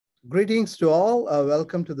Greetings to all.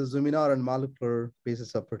 Welcome to the ZOOMinar on molecular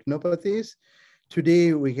basis of proteinopathies.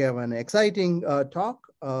 Today, we have an exciting talk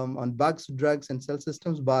on bugs, drugs, and cell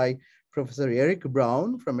systems by Professor Eric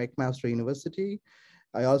Brown from McMaster University.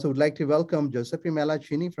 I also would like to welcome Giuseppe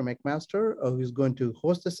Malaccini from McMaster, who is going to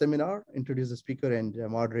host the seminar, introduce the speaker, and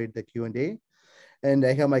moderate the Q&A. And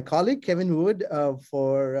I have my colleague, Kevin Wood,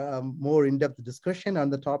 for more in-depth discussion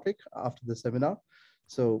on the topic after the seminar.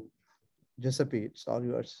 So, Giuseppe, it's all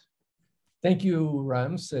yours. Thank you,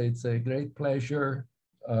 Rams. It's a great pleasure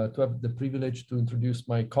to have the privilege to introduce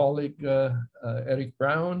my colleague, Eric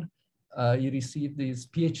Brown. He received his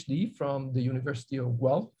PhD from the University of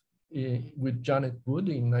Guelph with Janet Wood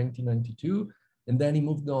in 1992. And then he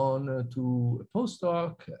moved on to a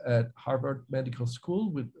postdoc at Harvard Medical School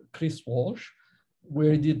with Chris Walsh,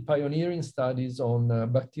 where he did pioneering studies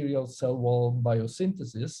on bacterial cell wall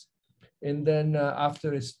biosynthesis. And then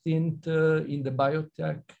after a stint in the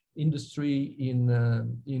biotech industry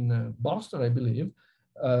in Boston, I believe,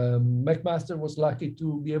 McMaster was lucky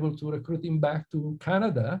to be able to recruit him back to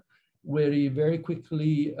Canada, where he very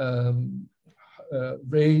quickly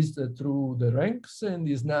raised through the ranks and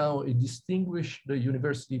is now a distinguished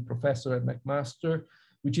university professor at McMaster,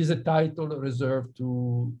 which is a title reserved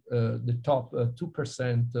to the top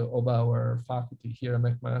 2% of our faculty here at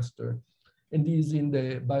McMaster. And he's in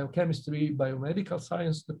the biochemistry, biomedical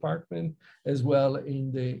science department, as well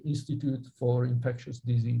in the Institute for Infectious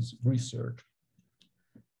Disease Research.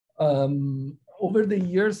 Over the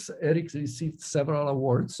years, Eric received several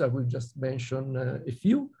awards. I will just mention a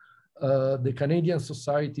few. The Canadian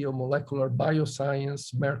Society of Molecular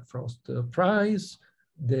Bioscience Merck Frost Prize,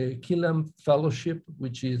 the Killam Fellowship,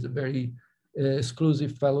 which is a very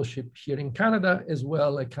exclusive fellowship here in Canada, as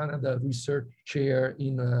well as a Canada Research Chair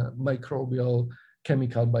in microbial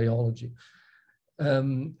chemical biology.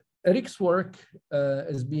 Eric's work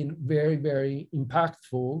has been very, very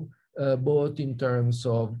impactful, both in terms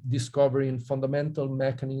of discovering fundamental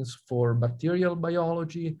mechanisms for bacterial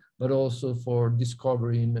biology, but also for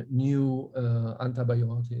discovering new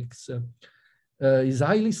antibiotics. Is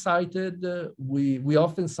highly cited. We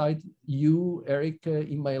often cite you, Eric,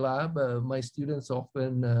 in my lab. My students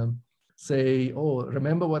often say, oh,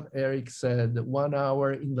 remember what Eric said, 1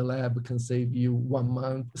 hour in the lab can save you 1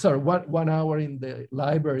 month. Sorry, one hour in the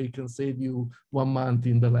library can save you 1 month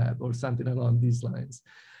in the lab, or something along these lines.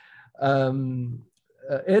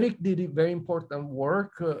 Eric did very important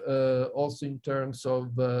work also in terms of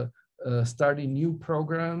starting new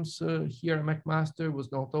programs here at McMaster.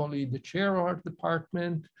 Was not only the chair of our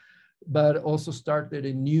department, but also started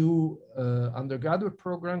a new undergraduate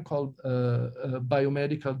program called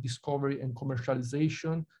Biomedical Discovery and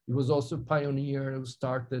Commercialization. He was also a pioneer who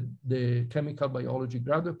started the chemical biology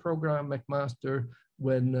graduate program at McMaster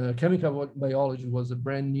when chemical biology was a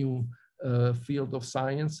brand new field of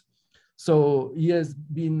science. So he has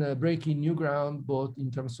been breaking new ground, both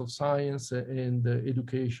in terms of science and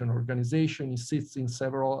education organization. He sits in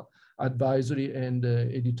several advisory and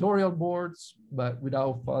editorial boards, but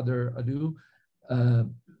without further ado,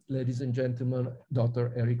 ladies and gentlemen,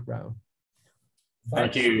 Dr. Eric Brown.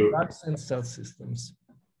 Thank you. Drugs and cell systems.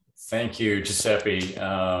 Thank you, Giuseppe,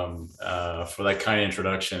 for that kind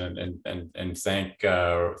introduction, and thank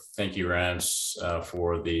you, Rams,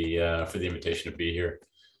 for the invitation to be here.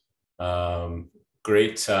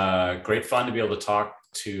 Great fun to be able to talk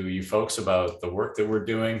to you folks about the work that we're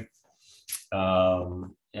doing,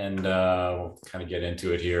 and we'll kind of get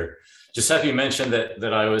into it here. Giuseppe mentioned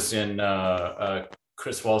that I was in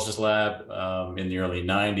Chris Walsh's lab in the early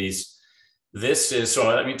 90s. This is, so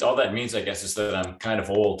that means, all that means, I guess, is that I'm kind of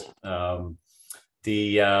old.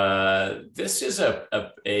 This is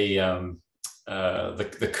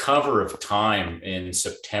the cover of Time in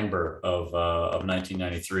September of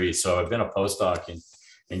 1993. So I've been a postdoc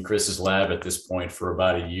in Chris's lab at this point for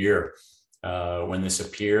about a year. When this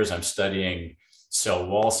appears, I'm studying cell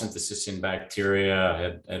wall synthesis in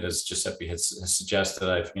bacteria. As Giuseppe has suggested,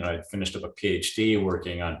 I'd finished up a PhD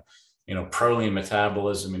working on protein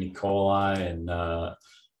metabolism in E. coli,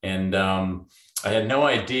 and I had no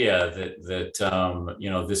idea that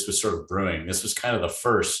this was sort of brewing. This was kind of the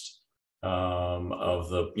first of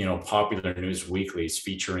the popular news weeklies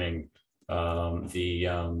featuring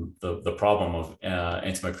the problem of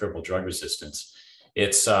antimicrobial drug resistance.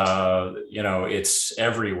 It's it's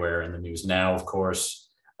everywhere in the news now. Of course,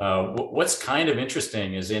 what's kind of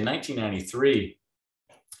interesting is in 1993,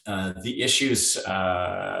 the issues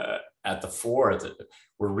at the fore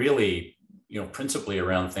were really principally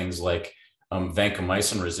around things like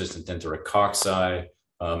vancomycin-resistant enterococci,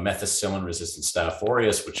 methicillin-resistant Staph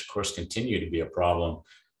aureus, which of course continue to be a problem,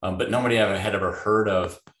 but nobody had ever heard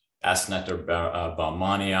of Acinetobacter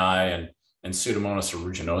baumannii and Pseudomonas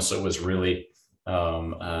aeruginosa was really,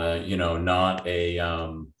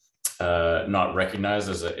 not recognized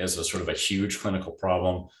as a sort of a huge clinical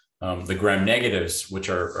problem. The gram negatives, which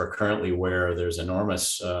are currently where there's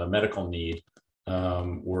enormous medical need,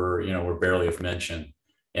 were barely of mention.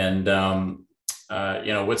 And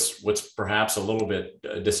what's perhaps a little bit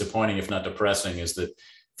disappointing, if not depressing, is that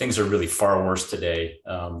things are really far worse today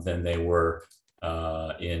than they were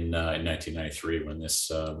in 1993 when this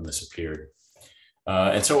appeared.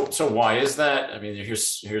 And so why is that? I mean,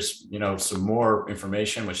 here's some more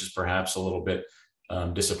information, which is perhaps a little bit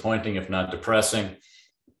disappointing, if not depressing.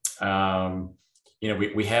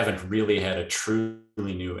 We haven't really had a truly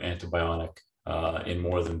new antibiotic in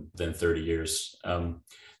more than 30 years.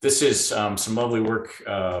 This is some lovely work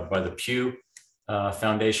by the Pew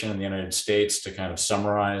Foundation in the United States to kind of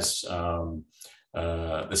summarize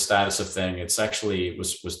the status of thing. It's actually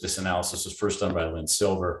this analysis was first done by Lynn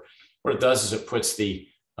Silver. What it does is it puts the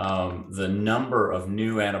number of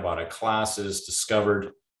new antibiotic classes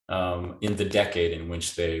discovered in the decade in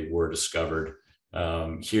which they were discovered.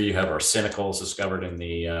 Here you have arsenicals discovered in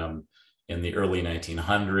the early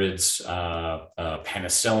 1900s,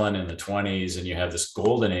 penicillin in the 20s, and you have this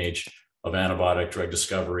golden age of antibiotic drug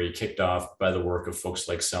discovery kicked off by the work of folks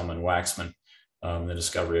like Selman Waxman, the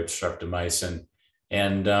discovery of streptomycin,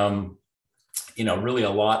 and really a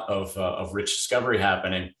lot of rich discovery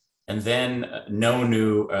happening. And then no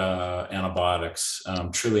new antibiotics,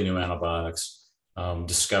 truly new antibiotics,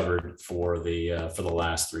 discovered for the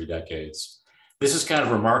last 3 decades. This is kind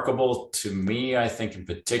of remarkable to me, I think, in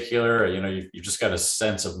particular. You've just got a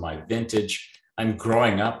sense of my vintage. I'm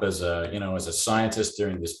growing up as a scientist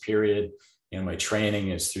during this period. My training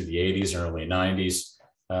is through the 80s and early 90s.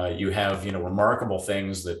 You have remarkable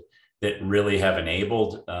things that really have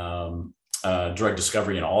enabled drug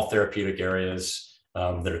discovery in all therapeutic areas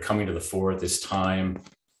that are coming to the fore at this time.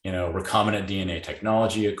 Recombinant DNA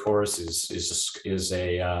technology, of course,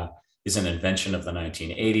 is an invention of the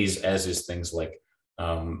 1980s, as is things like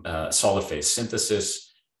solid phase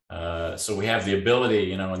synthesis. So we have the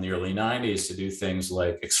ability, in the early 90s to do things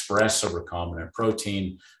like express a recombinant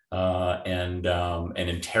protein and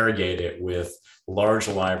interrogate it with large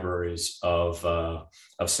libraries of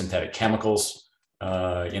synthetic chemicals,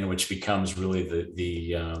 which becomes really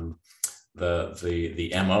the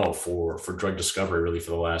MO for drug discovery really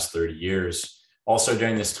for the last 30 years. Also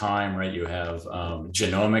during this time, right, you have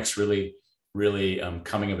genomics really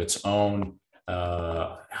coming of its own,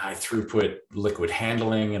 high throughput liquid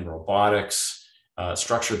handling and robotics,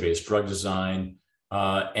 structure-based drug design,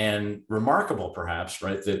 and remarkable perhaps,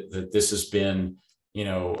 right, that this has been,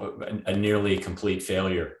 a nearly complete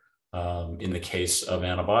failure in the case of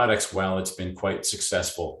antibiotics, while it's been quite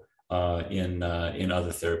successful in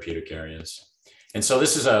other therapeutic areas. And so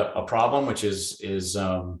this is a problem which is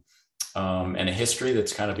and a history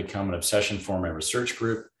that's kind of become an obsession for my research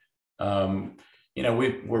group.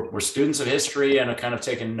 We're students of history and have kind of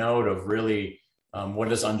taken note of really what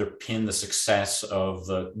does underpin the success of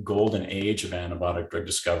the golden age of antibiotic drug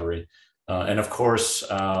discovery. And of course,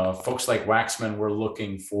 folks like Waxman were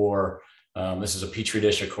looking for, this is a petri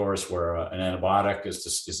dish, of course, where an antibiotic is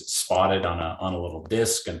spotted on a little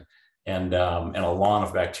disc, and a lawn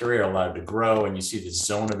of bacteria are allowed to grow, and you see this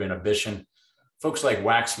zone of inhibition. Folks like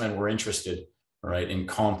Waxman were interested, right, in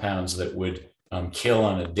compounds that would kill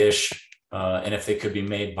on a dish, and if they could be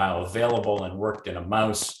made bioavailable and worked in a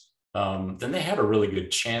mouse, then they had a really good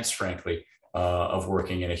chance, frankly, of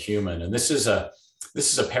working in a human. And this is a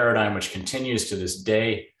paradigm which continues to this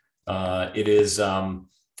day. It is, and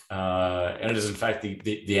it is in fact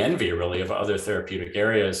the envy really of other therapeutic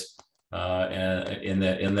areas. And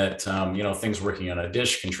in that things working on a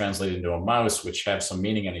dish can translate into a mouse, which have some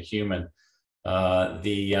meaning in a human. And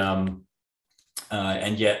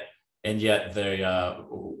yet they,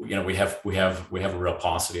 we have a real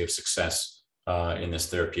paucity of success in this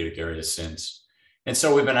therapeutic area since. And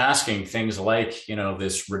so we've been asking things like,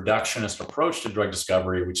 this reductionist approach to drug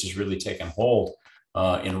discovery, which has really taken hold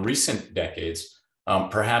in recent decades.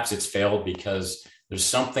 Perhaps it's failed because there's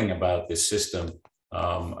something about this system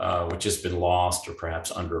which has been lost or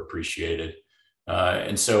perhaps underappreciated.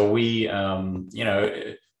 And so we,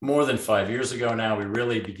 more than 5 years ago now, we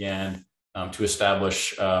really began to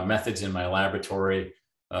establish methods in my laboratory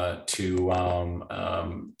to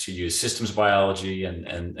use systems biology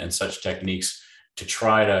and such techniques to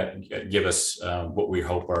try to give us what we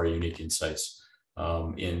hope are unique insights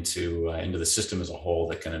into the system as a whole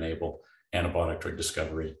that can enable antibiotic drug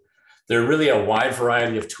discovery. There are really a wide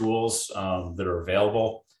variety of tools that are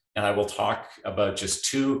available. and I will talk about just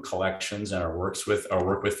two collections and our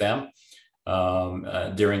work with them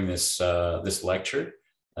during this this lecture.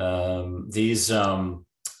 These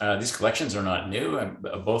collections are not new, and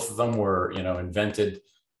both of them were, invented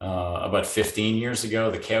about 15 years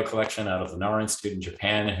ago. The Keio collection out of the Nara Institute in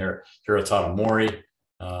Japan, Hirotada Mori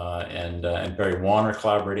and Barry Wan are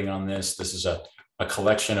collaborating on this. This is a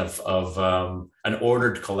collection of an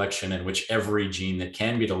ordered collection in which every gene that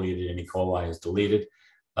can be deleted in E. coli is deleted.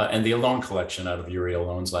 And the Alone collection out of Yuri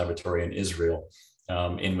Alone's laboratory in Israel,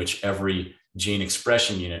 in which every gene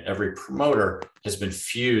expression unit, every promoter has been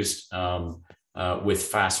fused with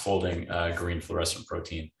fast-folding green fluorescent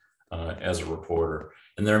protein as a reporter.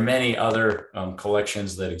 And there are many other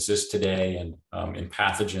collections that exist today and in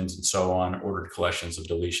pathogens and so on, ordered collections of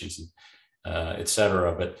deletions, et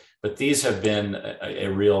cetera. But these have been a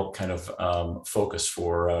real kind of focus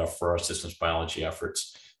for our systems biology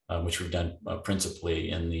efforts, which we've done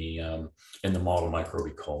principally in the model microbe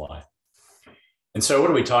E. coli. And so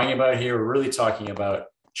what are we talking about here? We're really talking about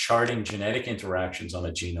charting genetic interactions on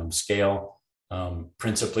a genome scale,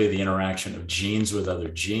 principally the interaction of genes with other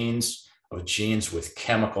genes, of genes with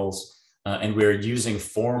chemicals, and we're using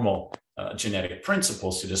formal genetic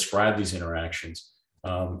principles to describe these interactions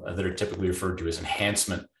that are typically referred to as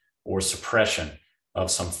enhancement or suppression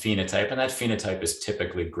of some phenotype, and that phenotype is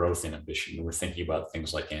typically growth inhibition. We're thinking about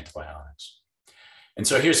things like antibiotics. And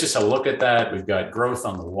so here's just a look at that. We've got growth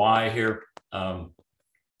on the Y here.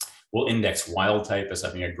 We'll index wild type as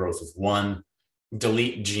having a growth of 1,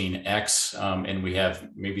 delete gene X, and we have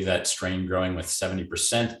maybe that strain growing with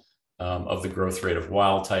 70% of the growth rate of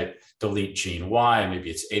wild type, delete gene Y, maybe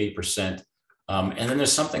it's 80%. And then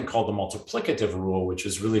there's something called the multiplicative rule, which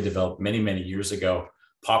was really developed many, many years ago,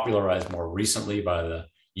 popularized more recently by the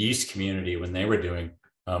yeast community when they were doing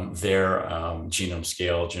their genome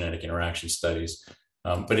scale genetic interaction studies.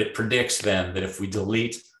 But it predicts then that if we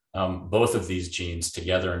delete both of these genes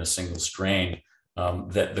together in a single strain,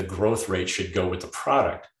 that the growth rate should go with the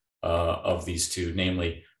product of these two,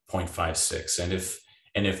 namely 0.56.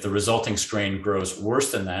 And if the resulting strain grows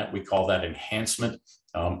worse than that, we call that enhancement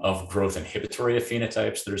of growth inhibitory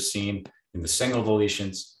phenotypes that are seen in the single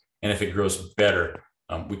deletions. And if it grows better,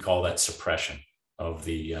 we call that suppression of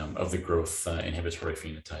the growth inhibitory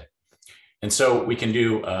phenotype. And so we can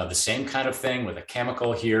do the same kind of thing with a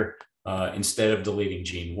chemical here. Instead of deleting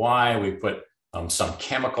gene Y, we put some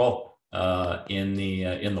chemical in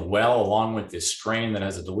the well along with this strain that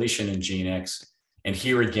has a deletion in gene X. And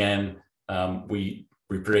here again, we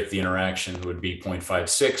predict the interaction would be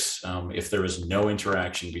 0.56 if there is no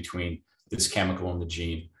interaction between this chemical and the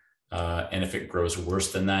gene. And if it grows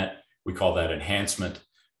worse than that, we call that enhancement.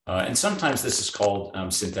 And sometimes this is called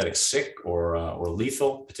synthetic sick or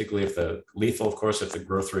lethal, particularly if the lethal, of course, if the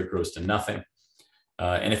growth rate grows to nothing.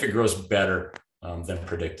 And if it grows better than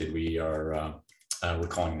predicted, we're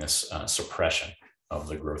calling this suppression of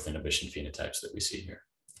the growth inhibition phenotypes that we see here.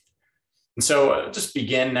 And so just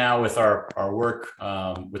begin now with our work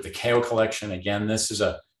with the Keio collection. Again, this is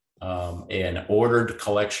an ordered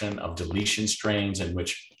collection of deletion strains in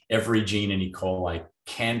which every gene in E. coli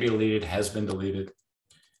can be deleted, has been deleted.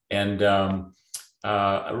 And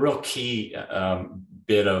a real key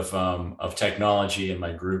bit of technology in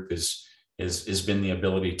my group has been the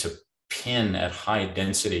ability to pin at high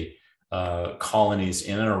density colonies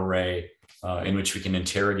in an array in which we can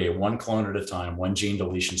interrogate one clone at a time, one gene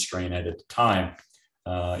deletion strain at a time,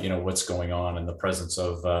 what's going on in the presence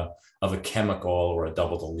of a chemical or a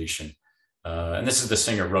double deletion. And this is the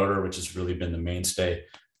Singer rotor, which has really been the mainstay.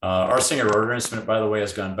 Our Singer rotor instrument, by the way,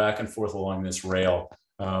 has gone back and forth along this rail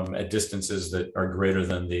at distances that are greater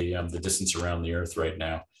than the distance around the Earth right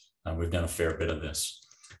now. We've done a fair bit of this.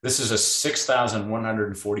 This is a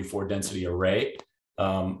 6,144 density array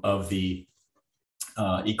of the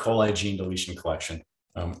E. coli gene deletion collection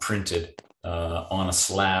printed on a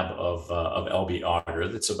slab of LB agar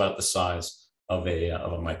that's about the size of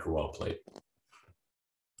a microwell plate.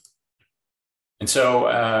 And so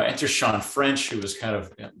enter Sean French, who was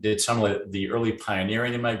did some of the early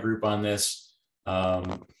pioneering in my group on this.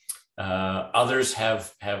 Others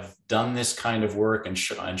have done this kind of work, and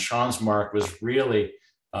Sean's mark was really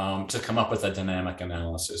to come up with a dynamic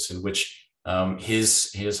analysis in which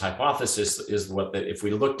his hypothesis is that if we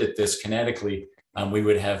looked at this kinetically, we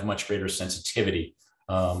would have much greater sensitivity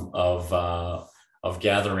of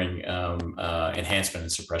gathering enhancement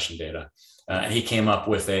and suppression data. And he came up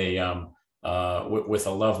with a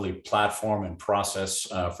lovely platform and process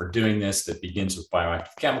for doing this that begins with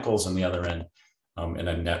bioactive chemicals on the other end, and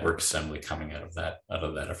a network assembly coming out of that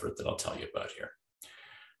effort that I'll tell you about here.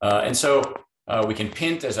 And so We can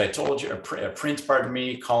print, as I told you, print, pardon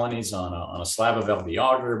me, colonies on a slab of LB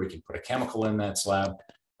agar. We can put a chemical in that slab,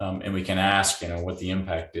 and we can ask, what the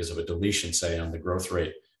impact is of a deletion, say, on the growth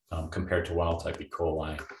rate compared to wild type E.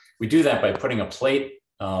 coli. We do that by putting a plate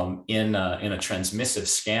in a transmissive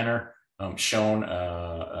scanner, shown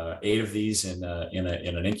 8 of these in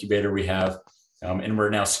an incubator we have, and we're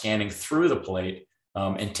now scanning through the plate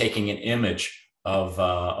and taking an image of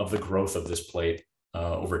the growth of this plate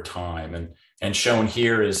over time. And shown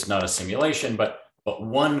here is not a simulation, but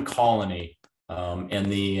one colony and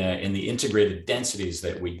the integrated densities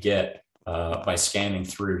that we get by scanning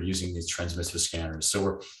through using these transmissive scanners.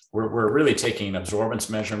 So we're really taking an absorbance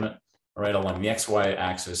measurement right along the XY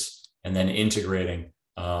axis and then integrating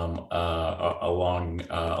along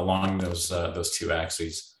those 2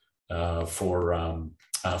 axes for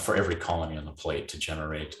every colony on the plate to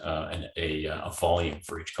generate a volume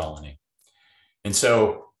for each colony. And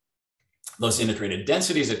so those integrated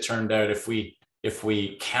densities, it turned out, if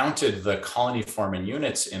we counted the colony forming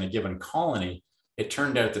units in a given colony, it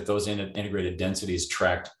turned out that those integrated densities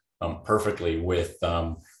tracked perfectly with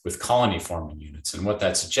colony forming units. And what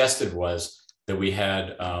that suggested was that we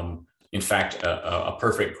had, in fact, a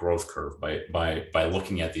perfect growth curve by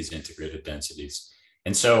looking at these integrated densities.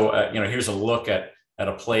 And so, here's a look at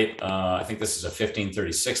a plate. I think this is a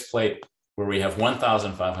 1536 plate, where we have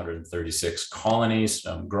 1,536 colonies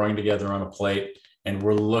growing together on a plate, and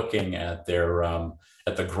we're looking at their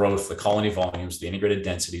at the growth, the colony volumes, the integrated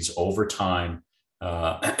densities over time,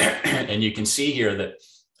 and you can see here that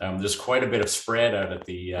there's quite a bit of spread out at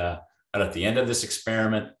the end of this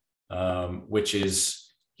experiment, which is,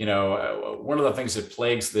 one of the things that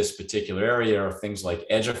plagues this particular area are things like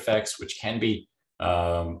edge effects, which can be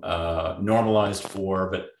normalized for,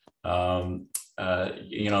 but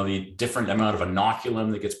the different amount of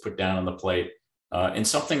inoculum that gets put down on the plate, and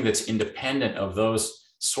something that's independent of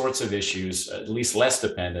those sorts of issues, at least less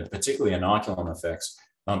dependent, particularly inoculum effects,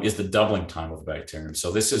 is the doubling time of bacterium.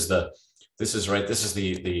 So this is the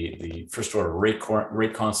first order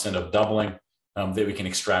rate constant of doubling that we can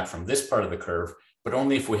extract from this part of the curve, but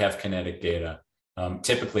only if we have kinetic data.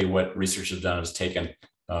 Typically, what research has done is taken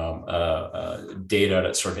data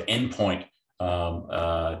at sort of endpoint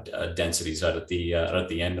densities out at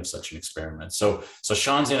the end of such an experiment. So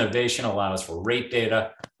Sean's innovation allows for rate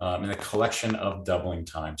data and the collection of doubling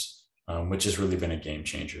times, which has really been a game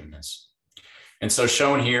changer in this. And so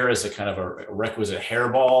shown here is a kind of a requisite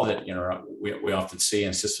hairball that we often see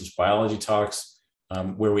in systems biology talks,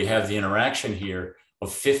 where we have the interaction here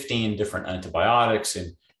of 15 different antibiotics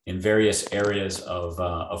in various areas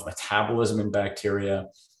of metabolism in bacteria,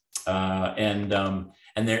 and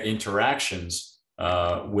their interactions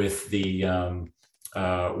with the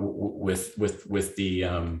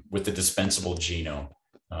dispensable genome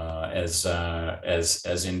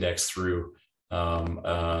as indexed through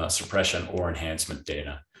suppression or enhancement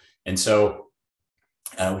data. And so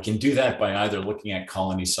we can do that by either looking at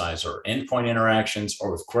colony size or endpoint interactions,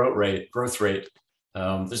 or with growth rate.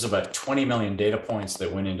 There's about 20 million data points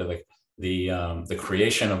that went into the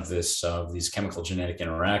creation of these chemical genetic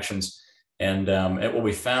interactions. And what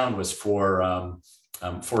we found was for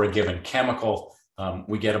a given chemical,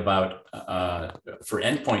 we get about, for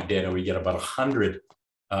endpoint data, we get about 100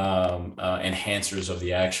 enhancers of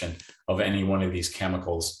the action of any one of these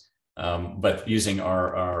chemicals. But using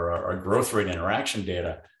our growth rate interaction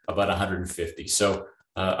data, about 150. So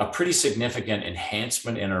a pretty significant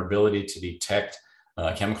enhancement in our ability to detect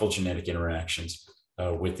chemical genetic interactions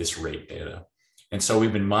with this rate data. And so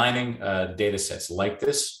we've been mining data sets like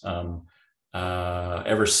this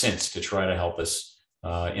ever since to try to help us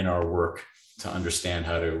in our work to understand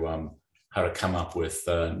how to come up with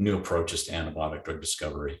new approaches to antibiotic drug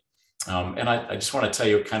discovery. And I just want to tell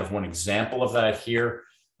you kind of one example of that here.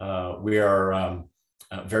 We are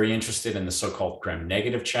very interested in the so-called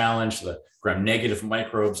gram-negative challenge. The gram-negative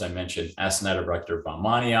microbes, I mentioned Acinetobacter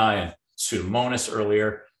baumannii and Pseudomonas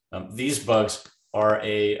earlier. These bugs are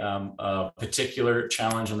a particular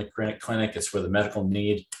challenge in the clinic. It's where the medical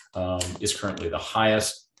need is currently the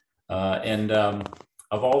highest. And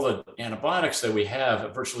of all the antibiotics that we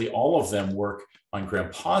have, virtually all of them work on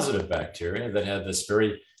gram-positive bacteria that have this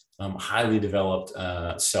very highly developed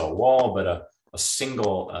cell wall, but a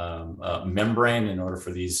single membrane in order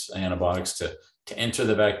for these antibiotics to enter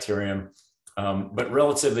the bacterium. But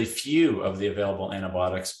relatively few of the available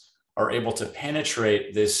antibiotics are able to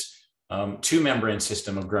penetrate this two-membrane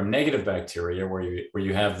system of gram-negative bacteria, where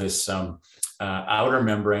you have this outer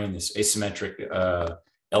membrane, this asymmetric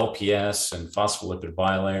LPS and phospholipid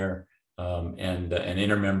bilayer, and an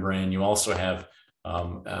inner membrane. You also have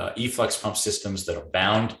efflux pump systems that are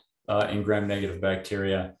bound in gram-negative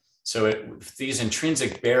bacteria. So these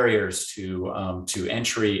intrinsic barriers to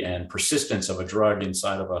entry and persistence of a drug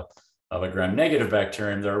inside of a gram-negative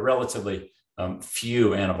bacterium, there are relatively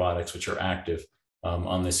few antibiotics which are active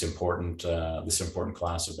on this important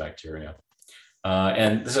class of bacteria.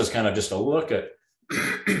 And this is kind of just a look at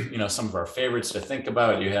some of our favorites to think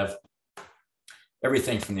about. You have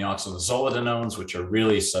everything from the oxazolidinones, which are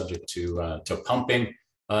really subject to pumping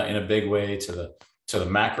in a big way, to the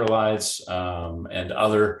macrolides and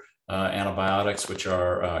other antibiotics, which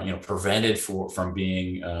are prevented from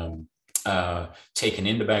being taken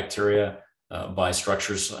into bacteria by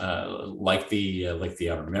structures like the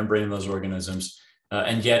outer membrane of those organisms.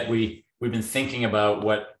 And yet we've been thinking about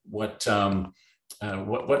what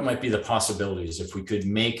might be the possibilities if we could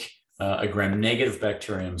make a gram-negative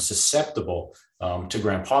bacterium susceptible to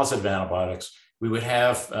gram-positive antibiotics. We would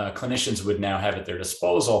have clinicians would now have at their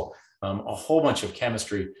disposal a whole bunch of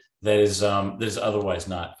chemistry that is otherwise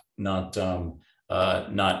not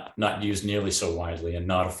used nearly so widely and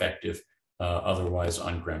not effective otherwise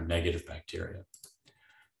on gram-negative bacteria.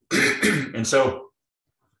 And so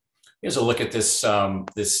here's a look at this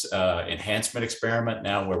enhancement experiment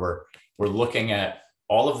now, where we're looking at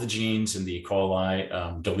all of the genes in the E.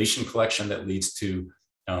 coli deletion collection that leads to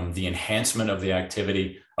the enhancement of the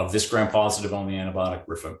activity of this gram-positive only antibiotic,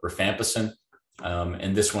 rifampicin,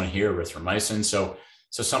 and this one here, erythromycin. So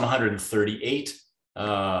some 138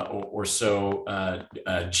 or so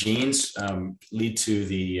genes lead to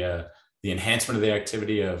the enhancement of the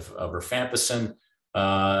activity of rifampicin,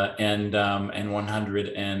 and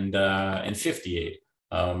 158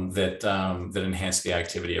 that enhance the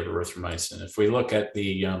activity of erythromycin. If we look at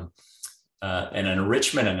an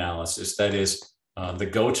enrichment analysis, that is the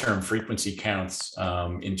GO-term frequency counts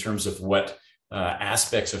in terms of what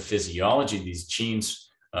aspects of physiology these genes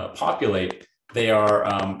populate, they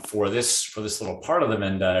are for this little part of the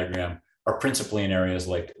Venn diagram are principally in areas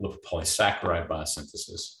like lipopolysaccharide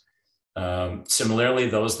biosynthesis. Similarly,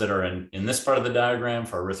 those that are in this part of the diagram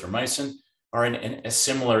for erythromycin are in a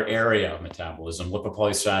similar area of metabolism.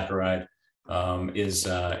 Lipopolysaccharide is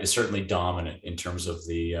certainly dominant in terms of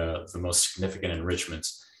the most significant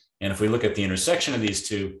enrichments. And if we look at the intersection of these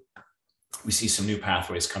two, we see some new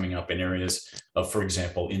pathways coming up in areas of, for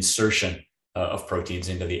example, insertion of proteins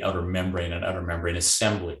into the outer membrane and outer membrane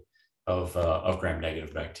assembly of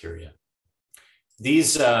gram-negative bacteria.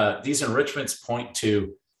 These enrichments point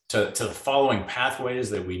to the following pathways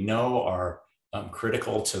that we know are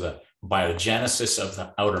critical to the biogenesis of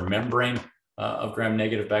the outer membrane of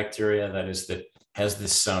gram-negative bacteria. That is, that has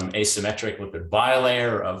this asymmetric lipid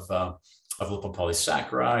bilayer of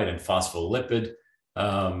lipopolysaccharide and phospholipid,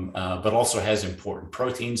 but also has important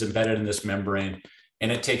proteins embedded in this membrane.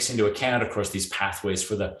 And it takes into account, of course, these pathways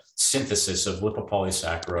for the synthesis of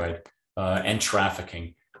lipopolysaccharide and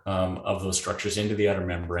trafficking of those structures into the outer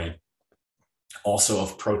membrane. Also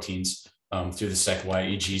of proteins through the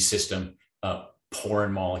SEC-YEG system,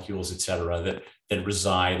 porin molecules, et cetera, that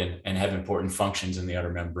reside and have important functions in the outer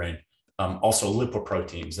membrane. Also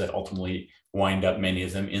lipoproteins that ultimately wind up, many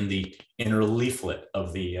of them, in the inner leaflet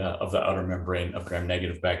of the outer membrane of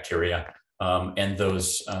gram-negative bacteria, and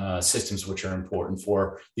those systems which are important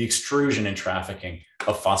for the extrusion and trafficking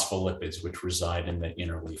of phospholipids, which reside in the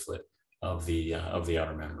inner leaflet of the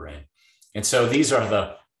outer membrane. And so these are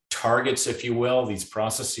the targets, if you will, these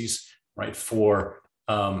processes, right, for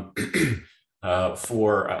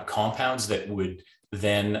compounds that would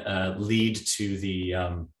then lead to the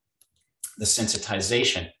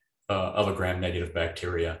sensitization of a gram-negative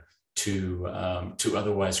bacteria to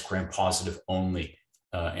otherwise gram-positive only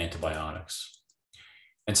antibiotics.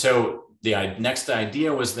 And so the next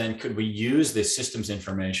idea was then, could we use this systems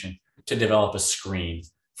information to develop a screen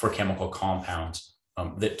for chemical compounds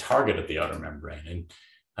that targeted the outer membrane?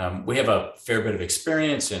 And we have a fair bit of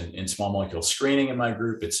experience in small molecule screening in my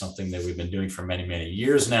group. It's something that we've been doing for many, many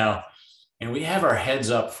years now. And we have our heads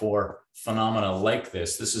up for phenomena like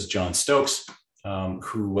this. This is John Stokes,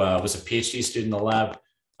 who was a PhD student in the lab.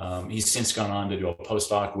 He's since gone on to do a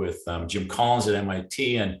postdoc with Jim Collins at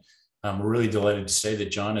MIT. And we're really delighted to say that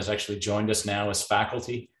John has actually joined us now as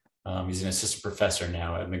faculty. He's an assistant professor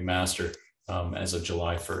now at McMaster as of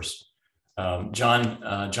July 1st.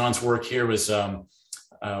 John's work here was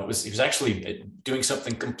he was actually doing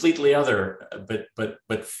something completely other,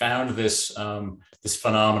 but found this this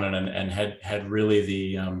phenomenon and had really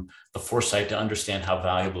the foresight to understand how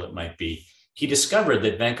valuable it might be. He discovered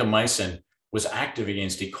that vancomycin was active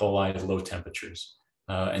against E. coli at low temperatures,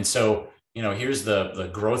 and so here's the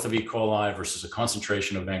growth of E. coli versus a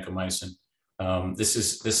concentration of vancomycin. This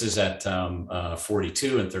is at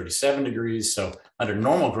 42 and 37 degrees. So under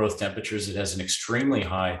normal growth temperatures, it has an extremely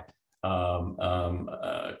high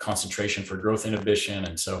concentration for growth inhibition.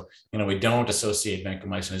 And so, we don't associate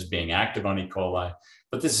vancomycin as being active on E. coli,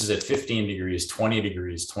 but this is at 15 degrees, 20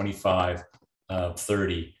 degrees, 25,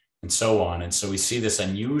 30, and so on. And so we see this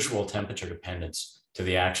unusual temperature dependence to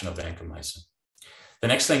the action of vancomycin. The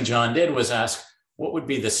next thing John did was ask, what would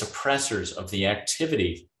be the suppressors of the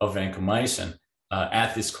activity of vancomycin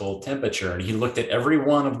at this cold temperature? And he looked at every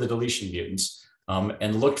one of the deletion mutants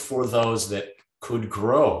and looked for those that could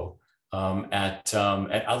grow at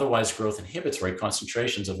otherwise growth inhibitory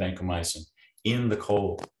concentrations of vancomycin in the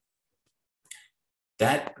cold.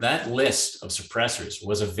 That list of suppressors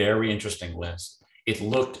was a very interesting list. It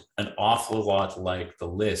looked an awful lot like the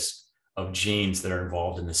list of genes that are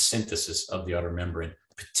involved in the synthesis of the outer membrane,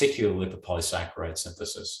 particularly the polysaccharide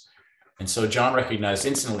synthesis. And so John recognized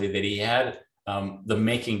instantly that he had the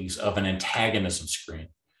makings of an antagonism screen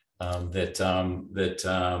that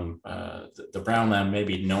the brown lamb may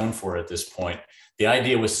be known for at this point. The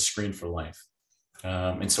idea was to screen for life.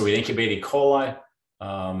 And so we incubate E. coli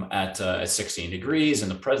at 16 degrees in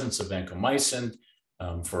the presence of vancomycin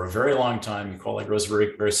for a very long time. E. coli grows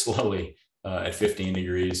very, very slowly at 15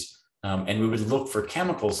 degrees. And we would look for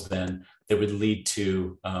chemicals then that would lead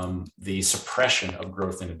to the suppression of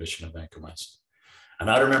growth inhibition of vancomycin. An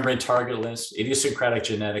outer membrane target list, idiosyncratic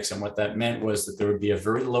genetics, and what that meant was that there would be a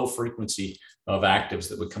very low frequency of actives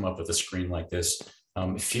that would come up with a screen like this.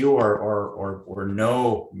 Few or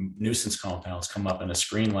no nuisance compounds come up in a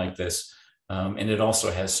screen like this, and it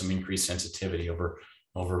also has some increased sensitivity over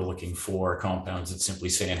looking for compounds that simply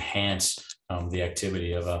say enhance the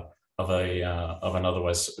activity of an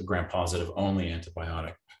otherwise gram-positive only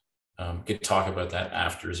antibiotic. Could talk about that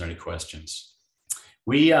after. Is there any questions?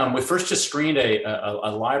 We first just screened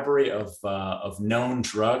a library of known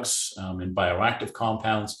drugs and bioactive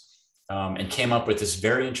compounds, and came up with this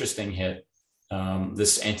very interesting hit,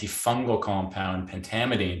 this antifungal compound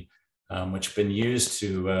pentamidine, which has been used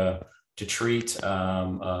to treat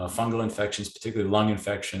fungal infections, particularly lung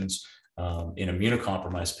infections in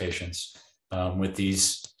immunocompromised patients, with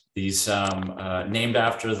these named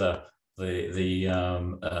after the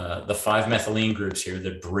 5-methylene groups here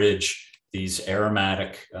that bridge these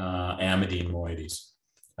aromatic amidine moieties.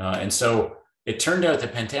 And so it turned out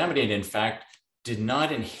that pentamidine, in fact, did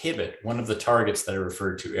not inhibit one of the targets that I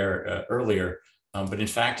referred to earlier, but in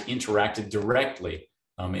fact interacted directly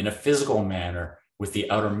in a physical manner with the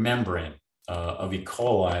outer membrane of E.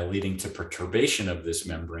 coli, leading to perturbation of this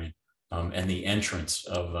membrane and the entrance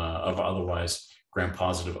of otherwise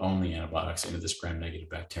gram-positive only antibiotics into this gram-negative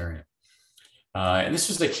bacterium. And this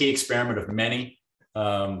was the key experiment of many.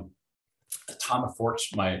 Atomic force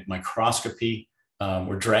microscopy.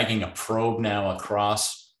 We're dragging a probe now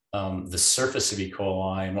across the surface of E.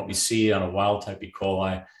 coli, and what we see on a wild type E.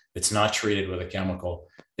 coli that's not treated with a chemical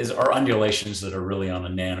are undulations that are really on a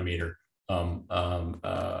nanometer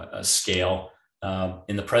scale.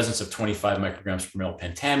 In the presence of 25 micrograms per mil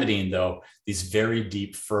pentamidine, though, these very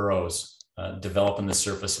deep furrows develop in the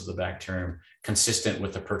surface of the bacterium, consistent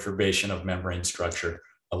with the perturbation of membrane structure,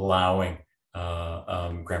 allowing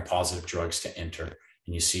gram-positive drugs to enter.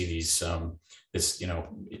 And you see these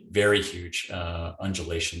very huge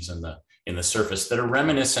undulations in the surface that are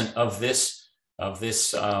reminiscent of this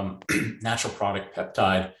natural product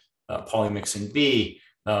peptide, polymyxin B,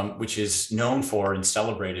 which is known for and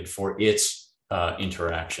celebrated for its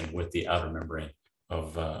interaction with the outer membrane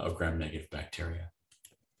of gram-negative bacteria.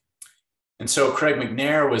 And so Craig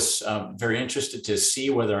McNair was very interested to see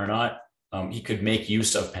whether or not he could make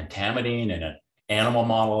use of pentamidine in an animal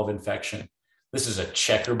model of infection. This is a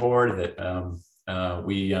checkerboard that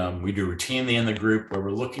we do routinely in the group, where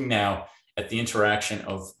we're looking now at the interaction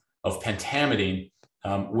of pentamidine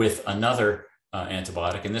with another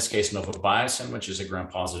antibiotic, in this case, novobiocin, which is a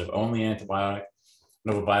gram-positive only antibiotic.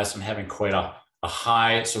 Novobiocin having quite a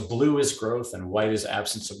high, so blue is growth and white is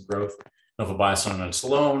absence of growth. Novobiocin on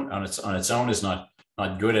its own is not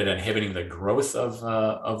good at inhibiting the growth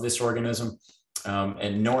of this organism,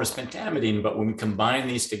 and nor is pentamidine. But when we combine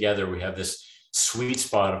these together, we have this sweet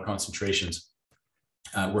spot of concentrations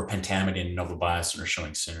where pentamidine and novobiocin are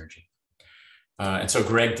showing synergy. And so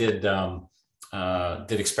Greg did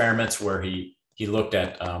experiments where he looked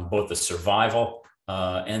at both the survival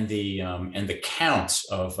and the counts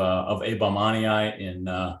of A.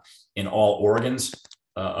 baumannii in all organs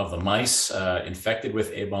of the mice infected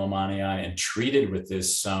with A. baumannii and treated with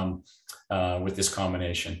this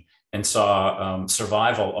combination, and saw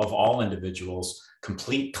survival of all individuals,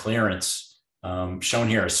 complete clearance. Shown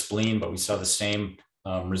here a spleen, but we saw the same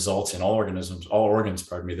results in all organs,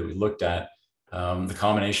 pardon me, that we looked at. The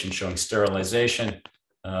combination showing sterilization,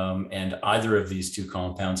 and either of these two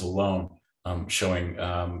compounds alone showing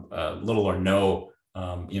little or no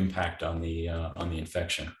impact on the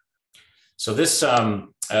infection. So this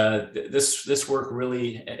work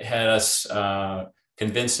really had us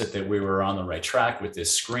convinced that we were on the right track with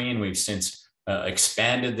this screen. We've since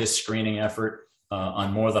expanded this screening effort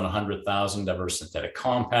on more than 100,000 diverse synthetic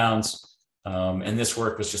compounds. And this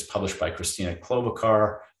work was just published by Christina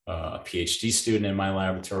Klobuchar, a PhD student in my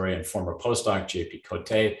laboratory, and former postdoc, JP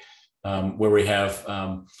Cote, where we have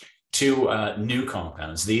two new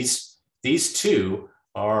compounds. These two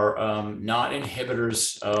are not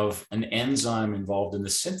inhibitors of an enzyme involved in the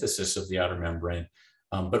synthesis of the outer membrane,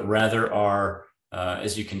 but rather are,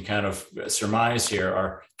 as you can kind of surmise here,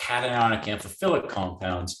 are cationic amphiphilic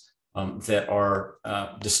compounds that are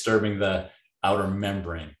disturbing the outer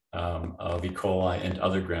membrane of E. coli and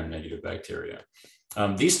other gram-negative bacteria.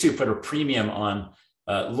 These two put a premium on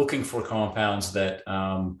looking for compounds that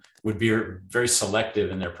would be very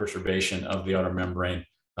selective in their perturbation of the outer membrane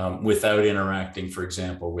without interacting, for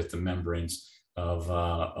example, with the membranes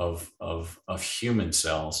of human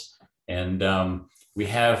cells. And we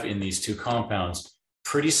have in these two compounds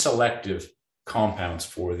pretty selective compounds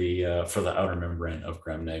for the outer membrane of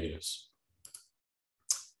gram-negatives.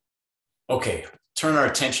 Okay, turn our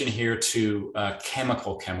attention here to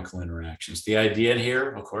chemical interactions. The idea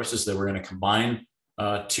here, of course, is that we're going to combine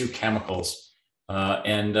two chemicals.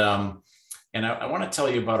 And I want to tell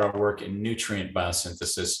you about our work in nutrient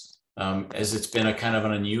biosynthesis, as it's been a kind of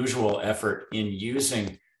an unusual effort in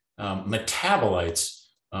using metabolites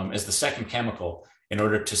as the second chemical in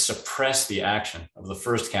order to suppress the action of the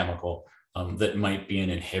first chemical that might be an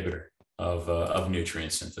inhibitor of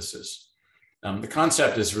nutrient synthesis. The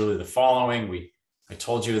concept is really the following. I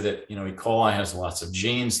told you that E. coli has lots of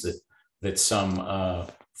genes, that some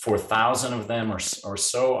 4,000 of them or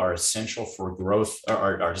so are essential for growth,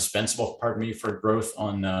 or are dispensable, pardon me, for growth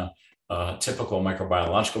on typical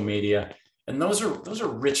microbiological media. And those are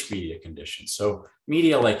rich media conditions. So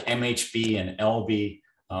media like MHB and LB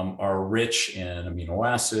are rich in amino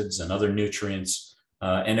acids and other nutrients.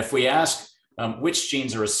 And if we ask which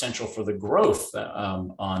genes are essential for the growth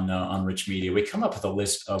on rich media, we come up with a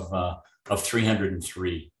list of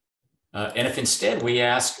 303. And if instead we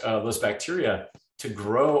ask those bacteria to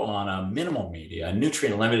grow on a minimal media, a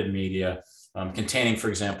nutrient-limited media containing, for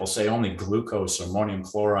example, say only glucose or ammonium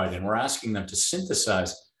chloride, and we're asking them to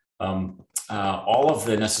synthesize all of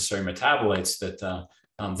the necessary metabolites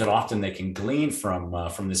that often they can glean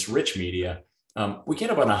from this rich media, we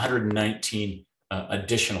get about 119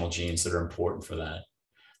 additional genes that are important for that.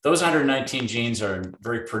 Those 119 genes are in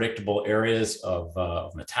very predictable areas of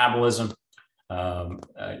metabolism.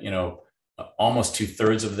 Almost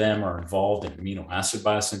 2/3 of them are involved in amino acid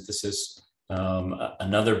biosynthesis.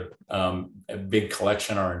 Another big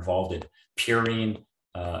collection are involved in purine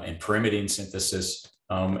and pyrimidine synthesis,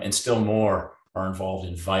 and still more are involved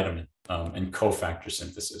in vitamin and cofactor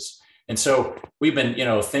synthesis. And so we've been,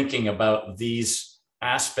 thinking about these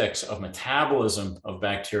aspects of metabolism of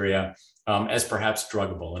bacteria as perhaps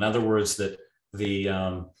druggable. In other words, that the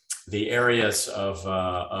areas of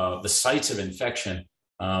the sites of infection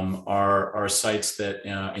are sites that,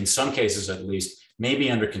 in some cases at least, may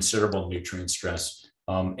be under considerable nutrient stress,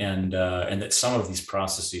 and that some of these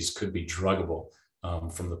processes could be druggable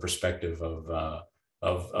from the perspective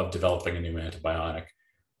of developing a new antibiotic.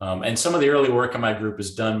 And some of the early work in my group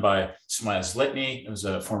is done by Sumaya Zlitny, who's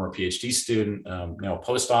a former PhD student, now a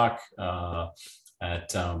postdoc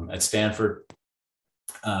at Stanford.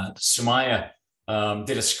 Sumaya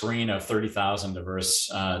did a screen of 30,000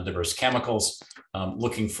 diverse chemicals,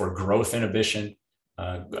 looking for growth inhibition,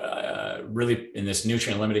 really in this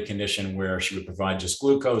nutrient-limited condition where she would provide just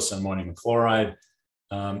glucose and ammonium chloride.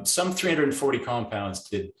 Some 340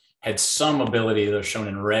 compounds had some ability. They're shown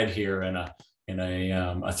in red here in a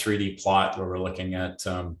 3D plot where we're looking at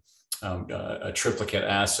a triplicate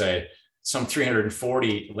assay. Some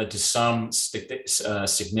 340 led to some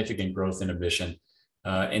significant growth inhibition,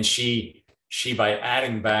 and she by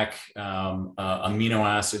adding back amino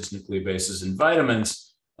acids, nucleobases, and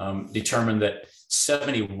vitamins, determined that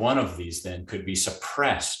 71 of these then could be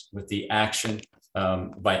suppressed with the action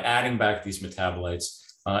by adding back these metabolites,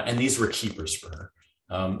 and these were keepers for her.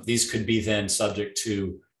 These could be then subject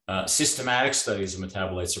to systematic studies of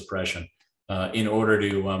metabolite suppression in order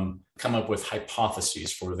to come up with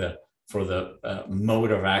hypotheses for the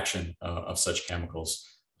mode of action of such chemicals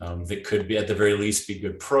that could be, at the very least, be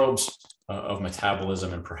good probes of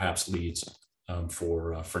metabolism and perhaps leads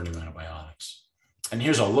for new antibiotics. and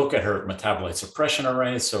here's a look at her metabolite suppression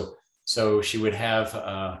array. So she would have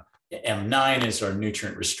M9 is our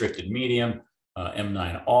nutrient restricted medium.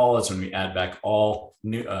 M9 all is when we add back all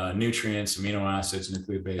nutrients, amino acids,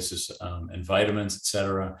 nucleobases, and vitamins,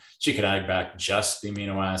 etc. She could add back just the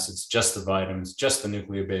amino acids, just the vitamins, just the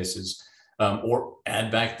nucleobases, or add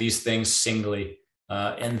back these things singly.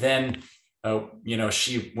 And then,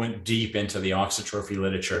 she went deep into the oxytrophy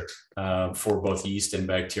literature for both yeast and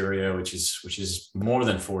bacteria, which is more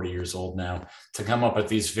than 40 years old now, to come up with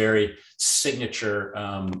these very signature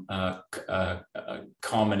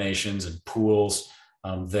combinations and pools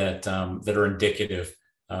that are indicative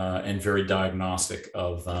and very diagnostic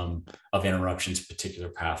of interruptions in particular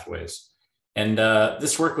pathways. And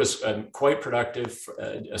this work was quite productive.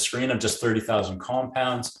 A screen of just 30,000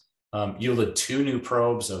 compounds yielded 2 new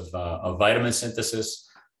probes of vitamin synthesis.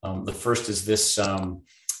 The first is this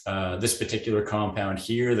particular compound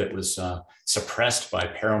here that was suppressed by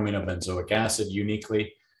para-aminobenzoic acid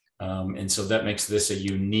uniquely. And so that makes this a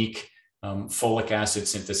unique folic acid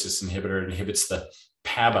synthesis inhibitor. It inhibits the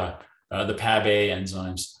PABA, the PAB-A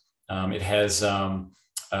enzymes. It has an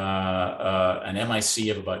MIC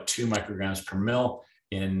of about 2 micrograms per mil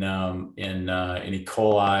in E.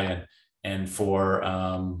 coli, and for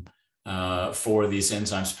these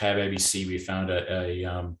enzymes PAB-ABC, we found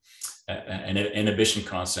an inhibition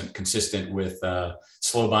constant consistent with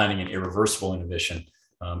slow binding and irreversible inhibition,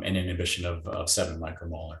 and inhibition of 7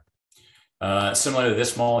 micromolar. Similar to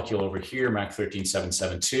this molecule over here, MAC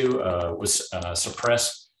 13772 was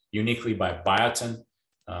suppressed uniquely by biotin.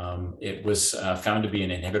 It was found to be an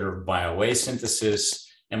inhibitor of BioA synthesis,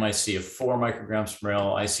 MIC of 4 micrograms per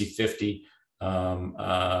ml, IC50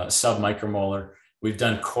 sub-micromolar. We've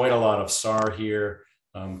done quite a lot of SAR here,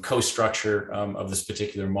 co-structure of this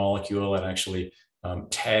particular molecule. It actually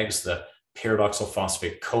tags the pyridoxal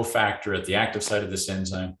phosphate cofactor at the active site of this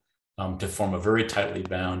enzyme to form a very tightly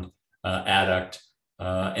bound adduct.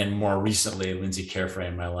 And more recently, Lindsay Carefrey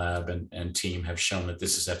in my lab and team have shown that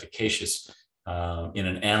this is efficacious in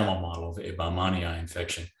an animal model of a Baumannii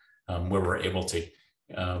infection, where we're able to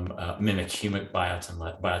mimic humic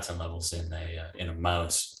biotin levels in a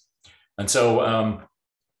mouse. And so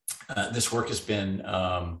this work has been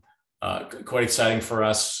quite exciting for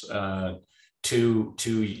us. Two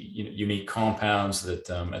unique compounds that,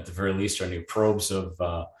 at the very least, are new probes of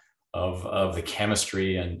the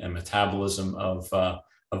chemistry and metabolism of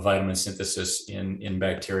vitamin synthesis in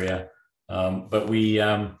bacteria. But we've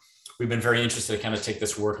been very interested to kind of take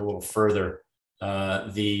this work a little further.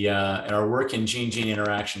 And our work in gene-gene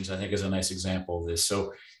interactions, I think, is a nice example of this.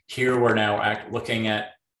 So here we're now looking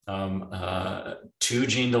at 2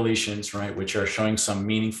 gene deletions, right, which are showing some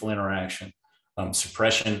meaningful interaction,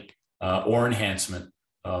 suppression or enhancement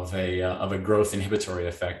of a growth inhibitory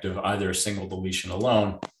effect of either a single deletion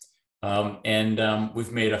alone. We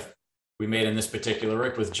made in this particular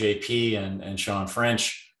work with JP and Sean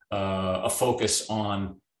French a focus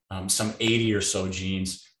on some 80 or so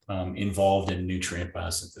genes involved in nutrient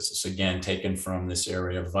biosynthesis, again, taken from this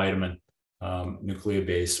area of vitamin,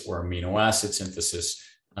 nucleobase, or amino acid synthesis.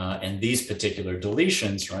 And these particular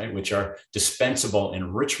deletions, right, which are dispensable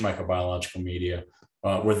in rich microbiological media,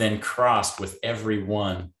 were then crossed with every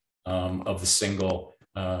one of the single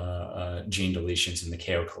gene deletions in the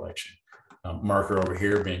KO collection. Marker over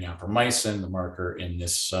here being apomycin. The marker in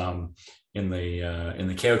this in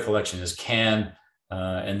the KO collection is CAN,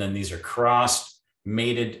 and then these are crossed,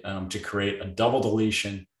 mated to create a double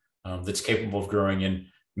deletion that's capable of growing in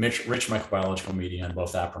rich microbiological media on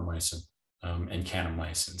both apomycin and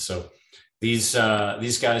kanamycin. So these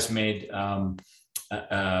guys made about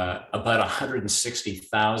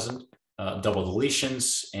 160,000 double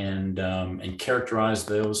deletions and characterized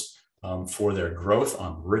those for their growth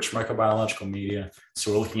on rich microbiological media.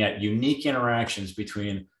 So we're looking at unique interactions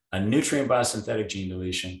between a nutrient biosynthetic gene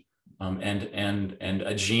deletion and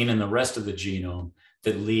a gene in the rest of the genome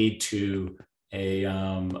that lead to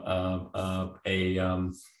an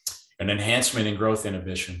enhancement in growth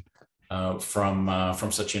inhibition from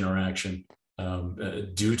such interaction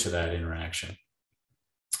due to that interaction.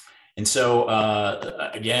 And so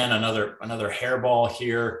again, another hairball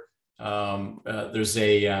here.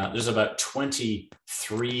 There's about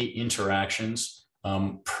 23 interactions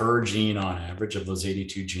per gene on average of those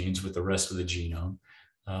 82 genes with the rest of the genome.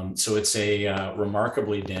 So it's a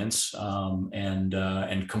remarkably dense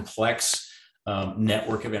and complex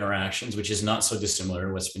network of interactions, which is not so dissimilar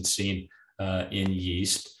to what's been seen in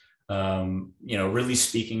yeast. Really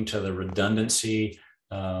speaking to the redundancy,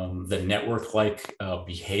 the network-like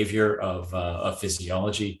behavior of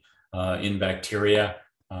physiology in bacteria,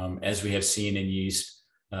 as we have seen in yeast.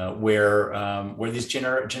 where these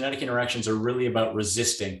genetic interactions are really about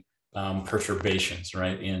resisting perturbations,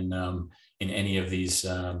 right, in any of these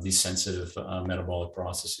sensitive metabolic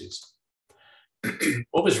processes.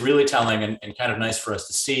 What was really telling and kind of nice for us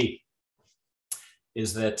to see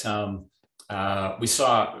is that we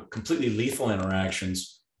saw completely lethal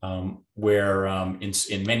interactions where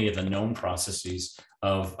in many of the known processes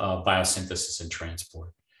of biosynthesis and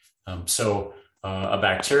transport. A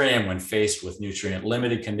bacterium, when faced with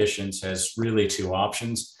nutrient-limited conditions, has really two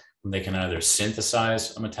options. They can either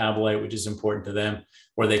synthesize a metabolite, which is important to them,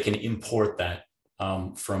 or they can import that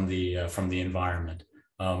from the environment.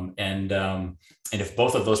 And if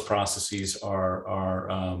both of those processes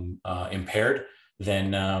are impaired,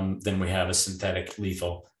 then we have a synthetic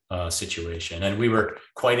lethal situation. And we were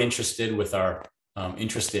quite interested with our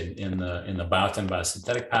interest in the biotin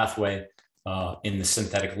biosynthetic pathway, in the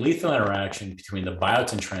synthetic lethal interaction between the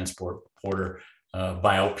biotin transporter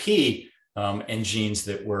BioP and genes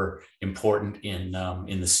that were important in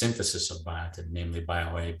the synthesis of biotin, namely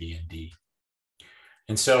BioA, B, and D.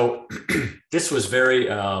 And so this was very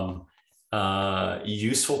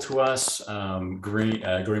useful to us.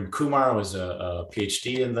 Garim Kumar was a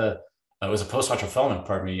PhD was a postdoctoral fellow,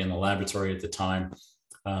 pardon me, in the laboratory at the time,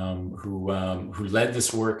 who led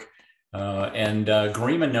this work. And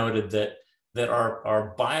Garima noted that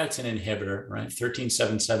our biotin inhibitor, right,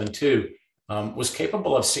 13772, was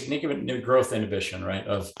capable of significant new growth inhibition, right,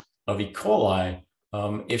 of E. coli.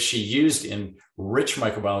 If she used in rich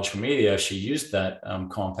microbiological media, she used that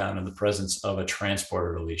compound in the presence of a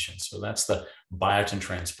transporter deletion. So that's the biotin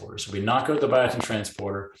transporter. So we knock out the biotin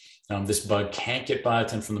transporter. This bug can't get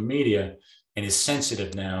biotin from the media and is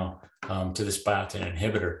sensitive now to this biotin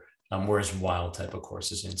inhibitor, whereas wild type, of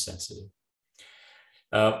course, is insensitive.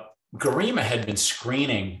 Garima had been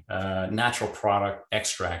screening natural product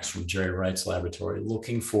extracts from Jerry Wright's laboratory,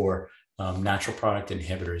 looking for natural product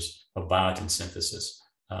inhibitors of biotin synthesis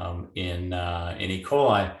in E.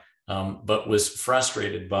 coli, but was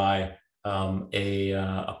frustrated by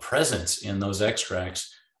a presence in those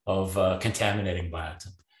extracts of contaminating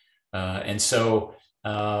biotin. And so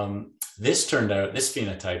this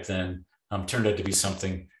phenotype then turned out to be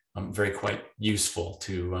something very quite useful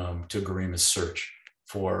to Garima's search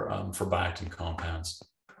for biotin compounds.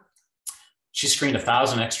 She screened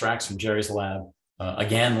 1,000 extracts from Jerry's lab,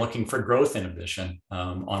 again, looking for growth inhibition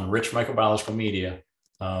on rich microbiological media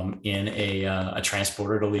in a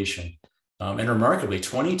transporter deletion. And remarkably,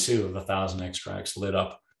 22 of the 1,000 extracts lit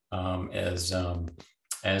up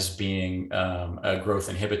as being a growth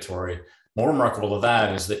inhibitory. More remarkable of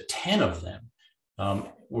that is that 10 of them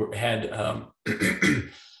had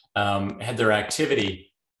their activity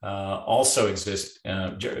also exist.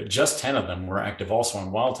 Just 10 of them were active also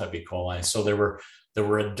on wild type E. coli. So there were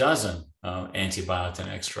a dozen antibiotin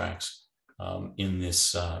extracts in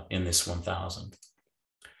this 1,000.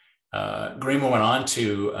 Garima went on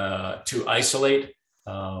to isolate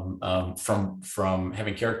from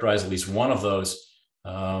having characterized at least one of those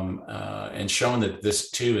and shown that this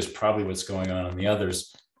too is probably what's going on in the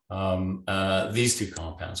others. These two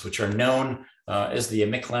compounds, which are known as the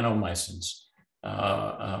amiklanomycins,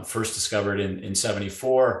 first discovered in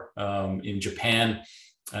 74 in Japan.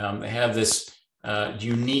 They have this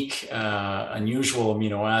unique, unusual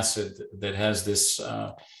amino acid that has this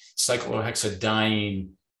cyclohexadiene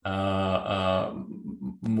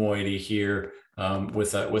moiety here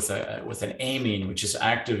with an amine, which is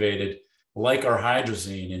activated like our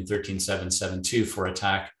hydrazine in 13772 for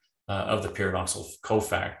attack of the pyridoxal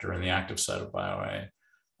cofactor in the active site of BioA.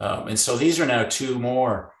 And so these are now two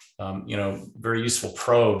more, very useful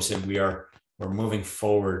probes, and we're moving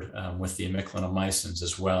forward with the amiklanomycins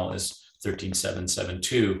as well as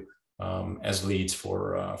 13772 as leads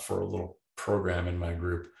for a little program in my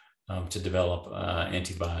group to develop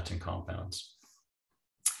antibiotin compounds.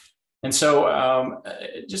 And so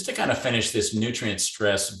just to kind of finish this nutrient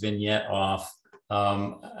stress vignette off,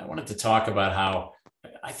 I wanted to talk about how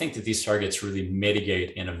I think that these targets really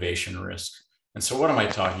mitigate innovation risk. And so what am I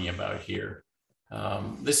talking about here?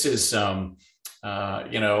 This is, a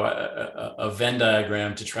Venn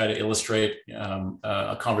diagram to try to illustrate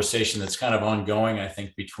a conversation that's kind of ongoing, I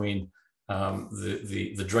think, between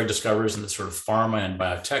the drug discoverers in the sort of pharma and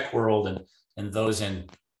biotech world and those in,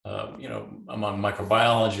 among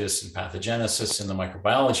microbiologists and pathogenicists in the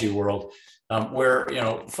microbiology world, where,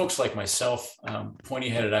 folks like myself,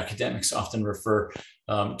 pointy-headed academics often refer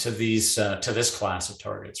to this class of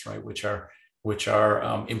targets, right, which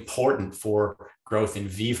are important for growth in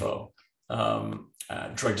vivo.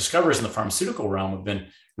 Drug discoverers in the pharmaceutical realm have been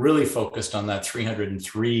really focused on that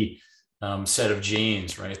 303 set of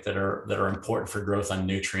genes, right, that are important for growth on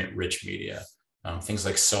nutrient-rich media. Things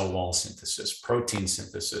like cell wall synthesis, protein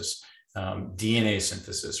synthesis, DNA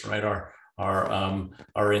synthesis, right,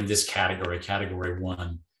 are in this category, category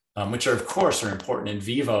 1, which are, of course, are important in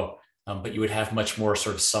vivo, but you would have much more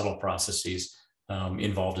sort of subtle processes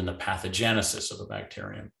involved in the pathogenesis of a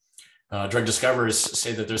bacterium. Drug discoverers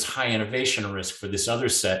say that there's high innovation risk for this other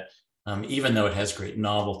set, even though it has great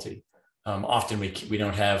novelty. Often we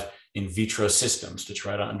don't have in vitro systems to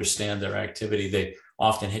try to understand their activity. They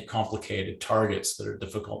often hit complicated targets that are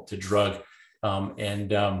difficult to drug. And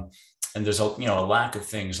there's a lack of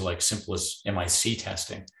things like simplest MIC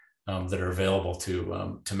testing that are available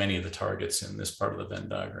to many of the targets in this part of the Venn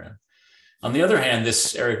diagram. On the other hand,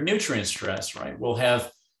 this area of nutrient stress, right, will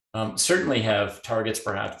have certainly have targets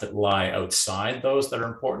perhaps that lie outside those that are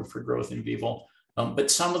important for growth in vivo, but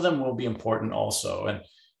some of them will be important also.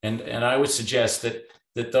 And I would suggest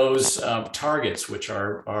that those targets which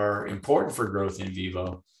are important for growth in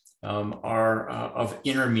vivo are of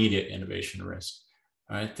intermediate innovation risk.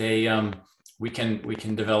 Right? We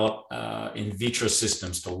can develop in vitro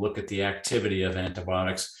systems to look at the activity of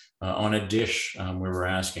antibiotics on a dish where we're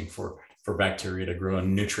asking for bacteria to grow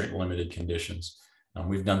in nutrient-limited conditions.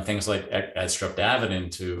 We've done things like add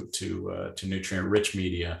streptavidin to nutrient-rich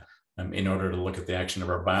media in order to look at the action of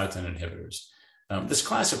our biotin inhibitors. This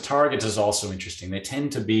class of targets is also interesting. They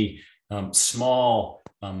tend to be small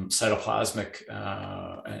cytoplasmic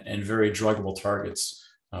and very druggable targets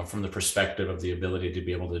from the perspective of the ability to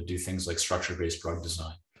be able to do things like structure-based drug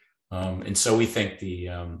design. And so we think the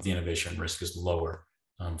innovation risk is lower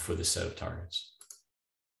for this set of targets.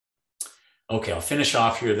 Okay, I'll finish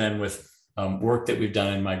off here then with work that we've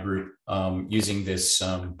done in my group using this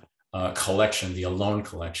collection, the Alone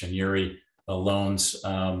collection, Yuri Alone's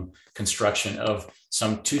construction of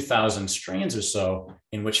some 2,000 strains or so,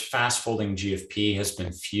 in which fast-folding GFP has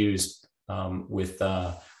been fused with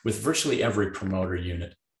virtually every promoter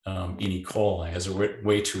unit in E. coli as a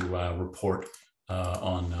way to report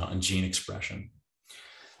on gene expression.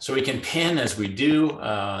 So we can pin as we do.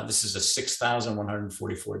 This is a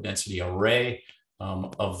 6,144 density array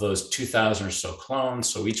of those 2,000 or so clones.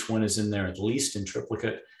 So each one is in there at least in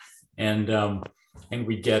triplicate, and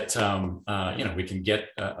we get we can get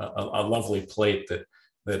a lovely plate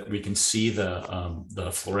that we can see the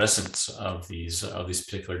fluorescence of these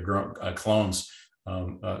particular clones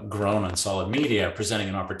grown on solid media, presenting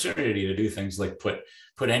an opportunity to do things like put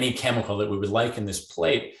any chemical that we would like in this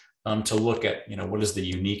plate to look at what is the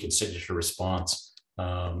unique and signature response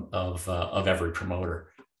of every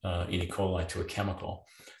promoter in E. coli to a chemical.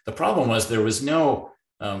 The problem was there was no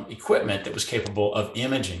equipment that was capable of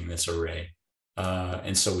imaging this array,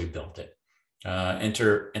 and so we built it.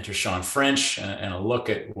 Enter Sean French and a look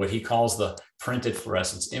at what he calls the printed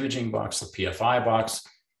fluorescence imaging box, the PFI box.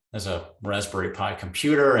 There's a Raspberry Pi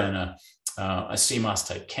computer and a CMOS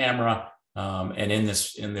type camera, and in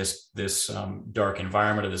this dark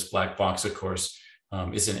environment of this black box, of course,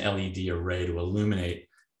 is an LED array to illuminate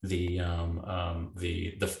these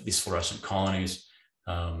fluorescent colonies.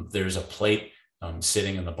 There's a plate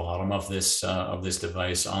sitting in the bottom of this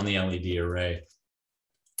device on the LED array.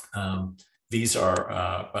 These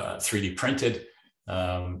are 3D printed.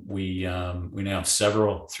 We now have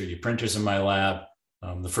several 3D printers in my lab.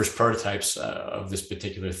 The first prototypes of this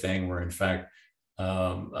particular thing were in fact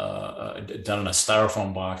done in a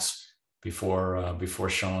styrofoam box before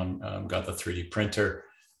Sean got the 3D printer.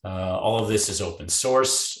 All of this is open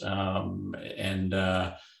source, and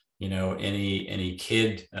any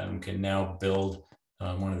kid can now build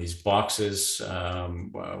one of these boxes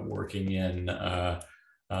working in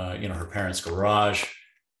her parents' garage.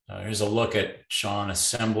 Here's a look at Sean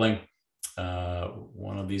assembling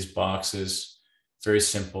one of these boxes. Very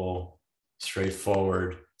simple,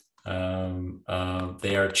 straightforward.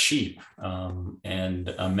 They are cheap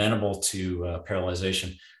and amenable to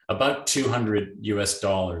paralyzation. About $200 US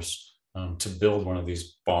to build one of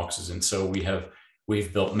these boxes, and so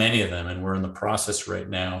we've built many of them, and we're in the process right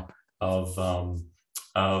now of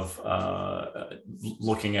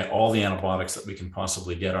looking at all the antibiotics that we can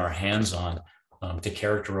possibly get our hands on to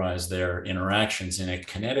characterize their interactions in a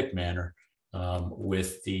kinetic manner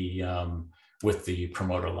with the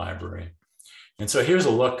promoter library. And so here's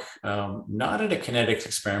a look, not at a kinetics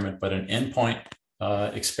experiment, but an endpoint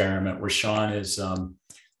experiment where Sean is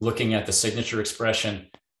looking at the signature expression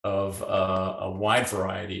of a wide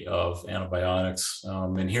variety of antibiotics.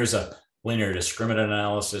 And here's a linear discriminant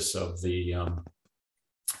analysis of the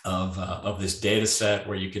of this data set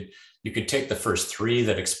where you could take the first three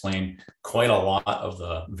that explain quite a lot of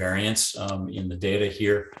the variance in the data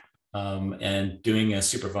here. and doing a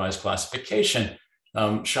supervised classification,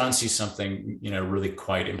 Sean sees something, really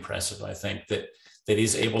quite impressive. I think that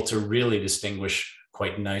he's able to really distinguish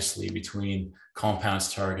quite nicely between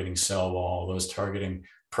compounds targeting cell wall, those targeting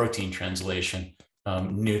protein translation,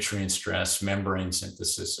 nutrient stress, membrane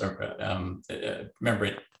synthesis, or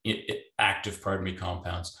membrane active,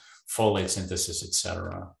 compounds, folate synthesis,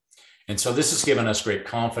 etc. And so this has given us great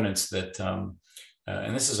confidence that,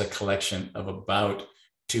 and this is a collection of about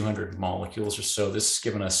 200 molecules or so. This has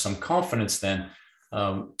given us some confidence then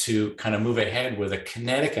to kind of move ahead with a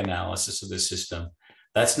kinetic analysis of the system.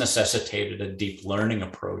 That's necessitated a deep learning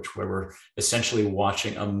approach where we're essentially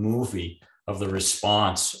watching a movie of the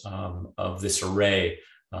response of this array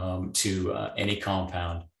to any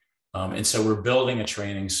compound. And so we're building a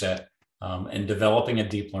training set and developing a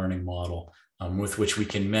deep learning model with which we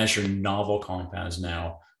can measure novel compounds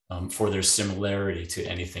now for their similarity to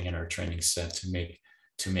anything in our training set to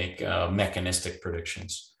make mechanistic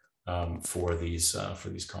predictions for these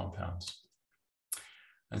compounds.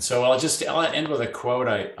 And so I'll end with a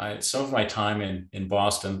quote. Some of my time in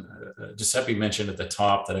Boston, Giuseppe mentioned at the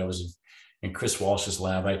top that I was in Chris Walsh's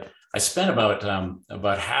lab. I spent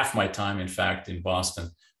about half my time, in fact, in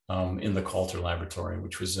Boston in the Coulter Laboratory,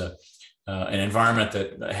 which was an environment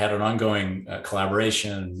that had an ongoing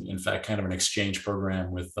collaboration, in fact, kind of an exchange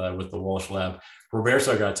program with the Walsh Lab.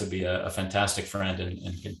 Roberto got to be a fantastic friend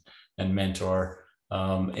and mentor,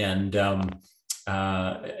 and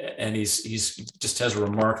he's just has a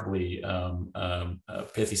remarkably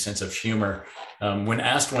pithy sense of humor. When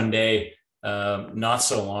asked one day, not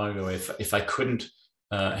so long ago, if I couldn't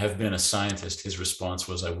have been a scientist, his response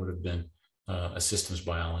was, I would have been a systems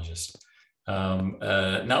biologist.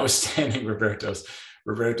 Notwithstanding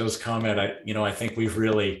Roberto's comment, I think we've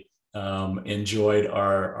really enjoyed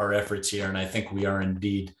our efforts here, and I think we are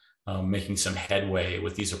indeed making some headway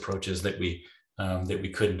with these approaches that we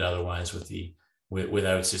couldn't otherwise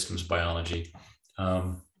without systems biology.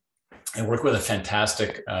 I work with a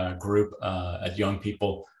fantastic group of young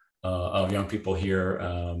people here,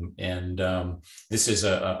 and this is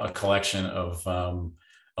a collection of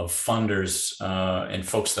funders and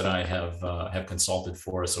folks that I have consulted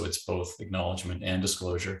for. So it's both acknowledgement and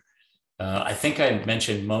disclosure. I think I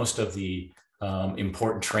mentioned most of the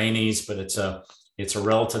important trainees, but it's a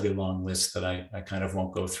relatively long list that I kind of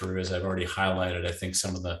won't go through, as I've already highlighted, I think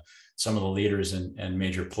some of the leaders and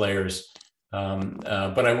major players.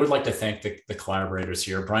 But I would like to thank the collaborators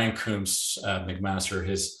here. Brian Coombs, McMaster,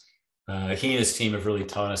 he and his team have really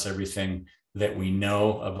taught us everything that we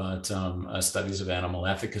know about studies of animal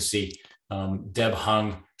efficacy. Deb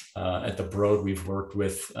Hung at the Broad, we've worked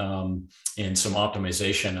with in some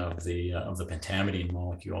optimization of the pentamidine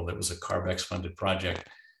molecule. That was a CARB-X funded project.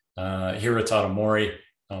 Hirotada Mori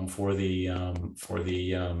for the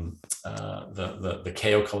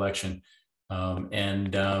KO collection,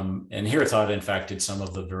 and Hirotada, in fact, did some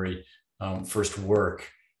of the very first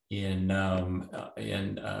work in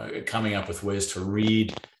coming up with ways to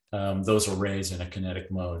read those arrays in a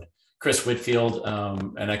kinetic mode. Chris Whitfield,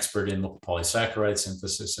 an expert in polysaccharide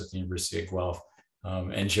synthesis at the University of Guelph,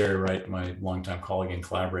 and Jerry Wright, my longtime colleague and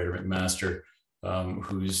collaborator at Master,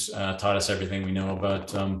 who's taught us everything we know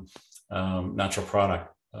about natural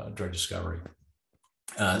product drug discovery.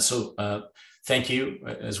 So thank you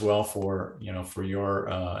as well for your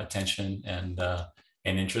attention and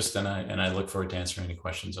interest, and I look forward to answering any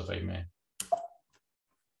questions if I may.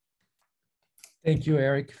 Thank you,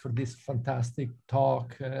 Eric, for this fantastic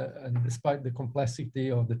talk. And despite the complexity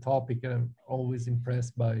of the topic, I'm always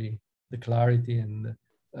impressed by the clarity and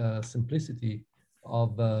simplicity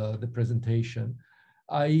of the presentation.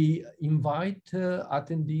 I invite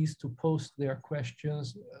attendees to post their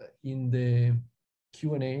questions in the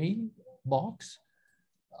Q&A box.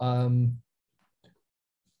 And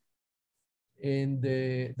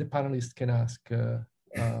the panelists can ask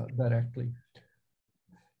directly.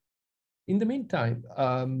 In the meantime,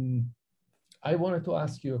 I wanted to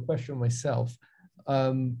ask you a question myself.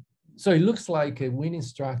 So it looks like a winning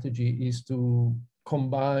strategy is to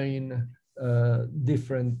combine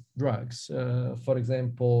different drugs. For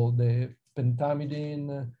example, the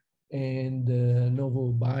pentamidine and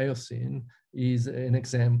novobiocin is an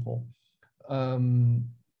example.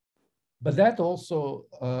 But that also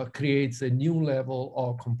creates a new level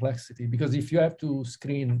of complexity, because if you have to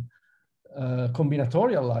screen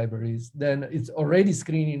combinatorial libraries, then it's already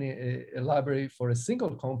screening a library for a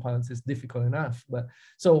single compound is difficult enough. But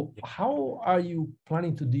so how are you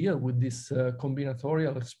planning to deal with this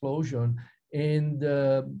combinatorial explosion, and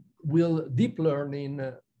will deep learning,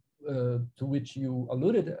 to which you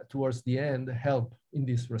alluded towards the end, help in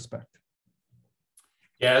this respect?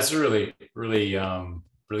 Yeah, it's a really, really,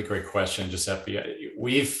 really great question, Giuseppe.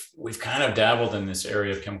 We've kind of dabbled in this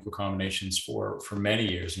area of chemical combinations for many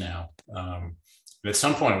years now. And at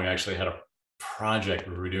some point, we actually had a project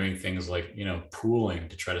where we were doing things like, pooling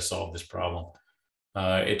to try to solve this problem.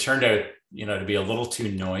 It turned out, to be a little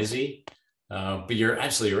too noisy. But you're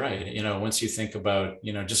absolutely right. Once you think about,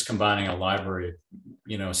 just combining a library,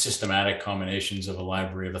 systematic combinations of a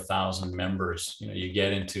library of 1,000 members, you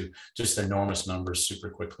get into just enormous numbers super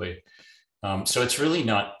quickly. So it's really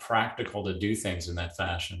not practical to do things in that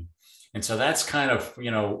fashion. And so that's kind of,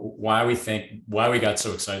 why we got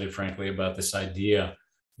so excited, frankly, about this idea,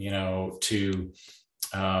 to,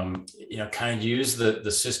 kind of use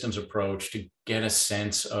the systems approach to get a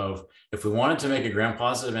sense of, if we wanted to make a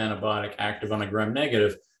gram-positive antibiotic active on a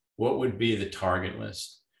gram-negative, what would be the target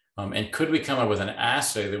list? And could we come up with an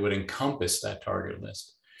assay that would encompass that target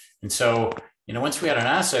list? And so, once we had an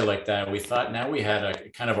assay like that, we thought now we had a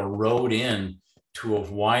kind of a road in to a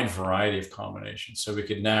wide variety of combinations. So we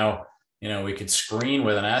could now, we could screen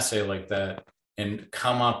with an assay like that and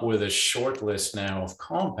come up with a short list now of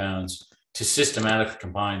compounds to systematically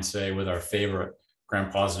combine, say, with our favorite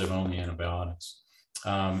gram-positive only antibiotics.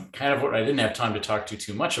 Kind of what I didn't have time to talk to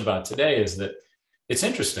too much about today is that it's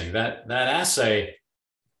interesting that assay,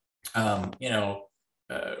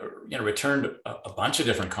 returned a bunch of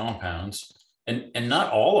different compounds, and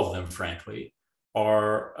not all of them, frankly,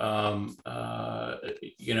 are,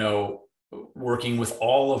 working with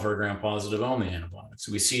all of our gram-positive only antibiotics.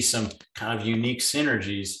 We see some kind of unique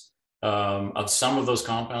synergies of some of those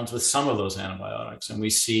compounds with some of those antibiotics, and we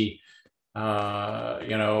see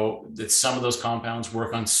that some of those compounds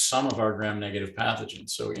work on some of our gram-negative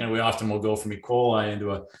pathogens. So, we often will go from E. coli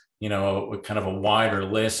into a kind of a wider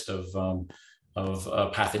list of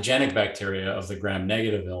pathogenic bacteria of the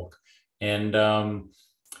gram-negative ilk. And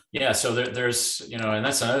so there's, and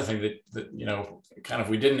that's another thing that kind of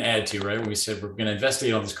we didn't add to, right? When we said we're going to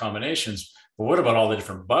investigate all these combinations, but what about all the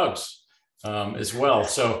different bugs as well?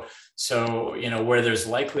 So, where there's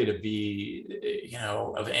likely to be,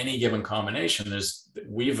 of any given combination,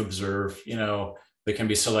 we've observed, there can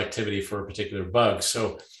be selectivity for a particular bug.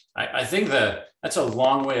 So I think that's a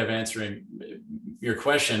long way of answering your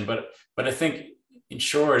question, but I think in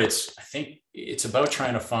short, I think it's about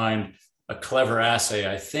trying to find a clever assay,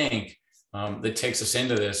 I think, that takes us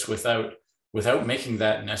into this without making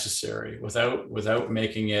that necessary, without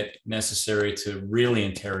making it necessary to really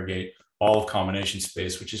interrogate all of combination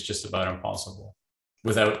space, which is just about impossible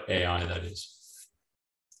without AI, that is.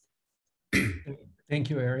 Thank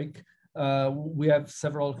you, Eric. We have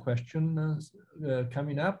several questions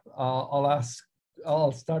coming up.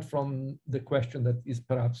 I'll start from the question that is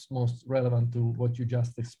perhaps most relevant to what you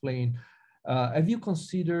just explained. Have you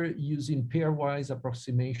considered using pairwise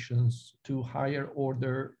approximations to higher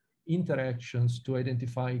order interactions to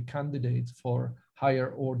identify candidates for higher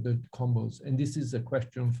ordered combos? And this is a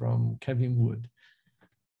question from Kevin Wood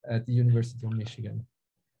at the University of Michigan.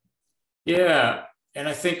 Yeah, and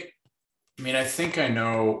I think I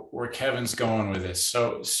know where Kevin's going with this.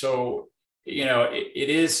 So it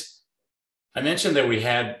is, I mentioned that we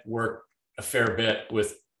had worked a fair bit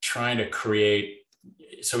with trying to create,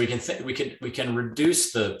 so we can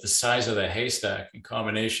reduce the size of the haystack in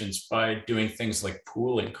combinations by doing things like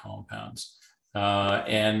pooling compounds.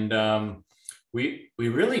 We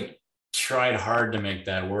really tried hard to make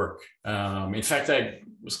that work. In fact, I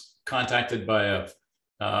was contacted by a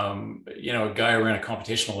guy who ran a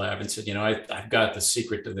computational lab and said, I've got the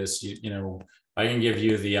secret to this. I can give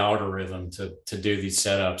you the algorithm to do these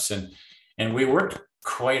setups, and we worked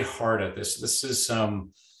quite hard at this. This is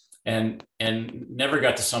and never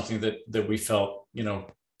got to something that we felt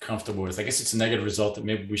comfortable with. I guess it's a negative result that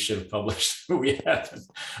maybe we should have published, but we haven't.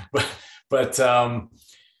 But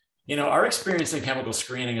our experience in chemical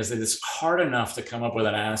screening is that it's hard enough to come up with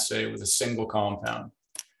an assay with a single compound,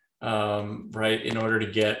 right, in order to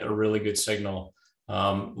get a really good signal,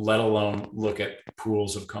 let alone look at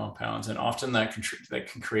pools of compounds. And often that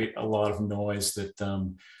can create a lot of noise that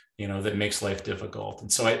that makes life difficult.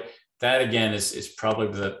 And so that again is probably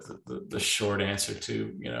the short answer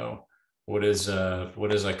to what is a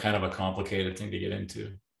kind of a complicated thing to get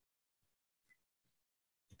into.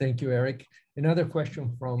 Thank you, Eric. Another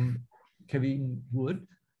question from Kevin Wood.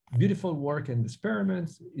 Beautiful work and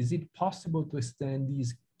experiments. Is it possible to extend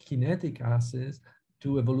these kinetic assays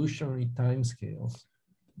to evolutionary timescales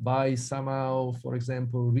by somehow, for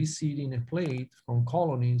example, reseeding a plate from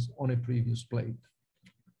colonies on a previous plate?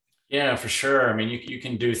 Yeah, for sure. I mean, you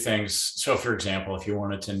can do things. So for example, if you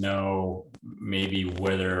wanted to know maybe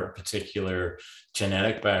whether a particular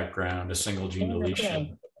genetic background, a single gene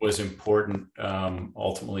deletion, was important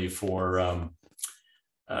ultimately for,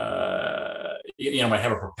 might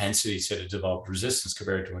have a propensity to develop resistance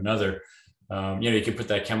compared to another. You could put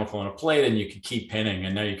that chemical in a plate and you could keep pinning,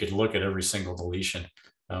 and now you could look at every single deletion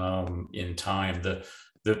in time.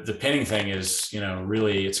 The pinning thing is,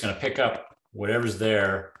 really it's going to pick up whatever's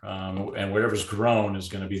there, and whatever's grown is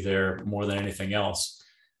going to be there more than anything else.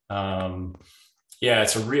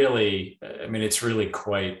 It's really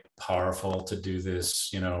quite powerful to do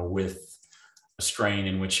this, with a strain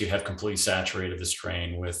in which you have completely saturated the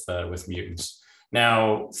strain with mutants.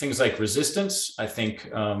 Now, things like resistance, I think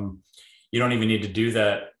you don't even need to do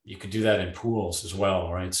that. You could do that in pools as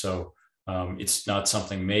well, right? So it's not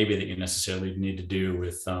something maybe that you necessarily need to do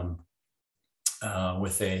with an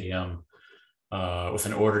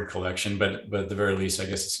ordered collection, but at the very least, I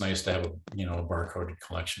guess it's nice to have a barcoded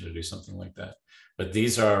collection to do something like that. But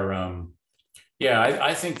these are,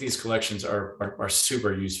 I think these collections are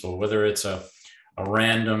super useful. Whether it's a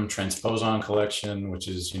random transposon collection, which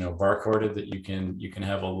is barcoded, that you can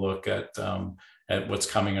have a look at what's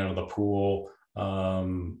coming out of the pool.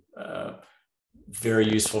 Very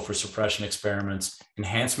useful for suppression experiments,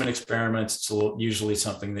 enhancement experiments. It's usually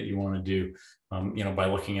something that you want to do, by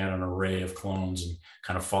looking at an array of clones and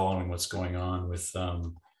kind of following what's going on with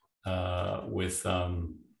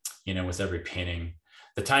every pinning.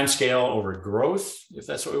 The time scale over growth, if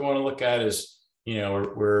that's what we want to look at, is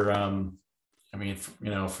for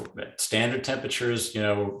standard temperatures,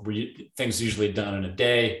 things usually done in a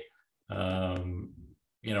day.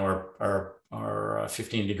 Our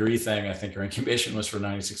 15-degree thing, I think our incubation was for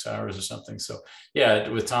 96 hours or something. So yeah,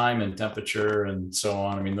 with time and temperature and so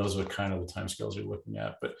on, those are kind of the time scales you're looking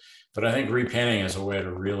at. But I think repinning is a way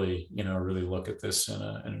to really look at this in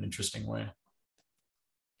an interesting way.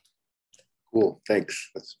 Cool,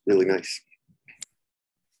 thanks. That's really nice.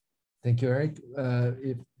 Thank you, Eric.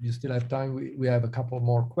 If you still have time, we have a couple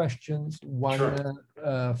more questions. One sure.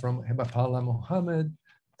 From Hebapala Mohammed.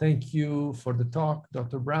 Thank you for the talk,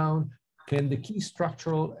 Dr. Brown. Can the key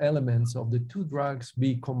structural elements of the two drugs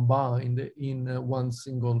be combined in one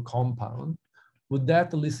single compound? Would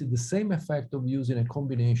that elicit the same effect of using a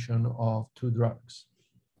combination of two drugs?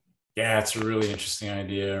 Yeah, it's a really interesting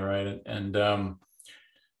idea, right? And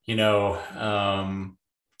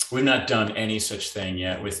we've not done any such thing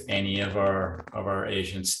yet with any of our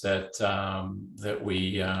agents that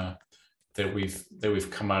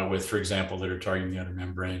we've come out with, for example, that are targeting the outer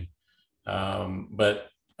membrane.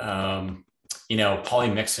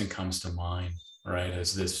 Polymyxin comes to mind, right?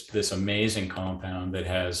 As this amazing compound that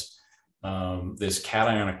has this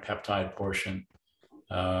cationic peptide portion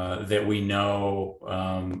that we know,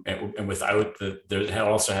 and without it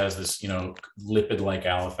also has this, lipid-like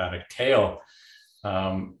aliphatic tail.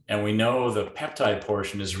 And we know the peptide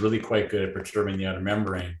portion is really quite good at perturbing the outer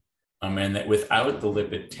membrane. And that without the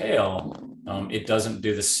lipid tail, it doesn't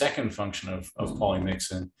do the second function of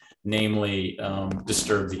polymyxin, namely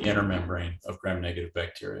disturb the inner membrane of gram-negative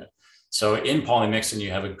bacteria. So in polymyxin,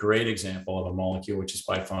 you have a great example of a molecule which is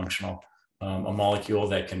bifunctional, a molecule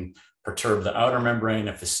that can perturb the outer membrane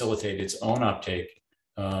and facilitate its own uptake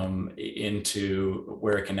into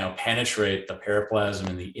where it can now penetrate the periplasm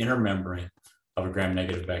and the inner membrane of a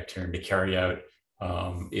gram-negative bacterium to carry out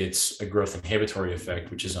its growth inhibitory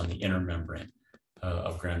effect, which is on the inner membrane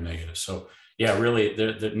of gram-negative. So yeah, really,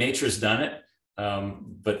 the nature's done it,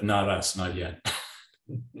 but not us, not yet.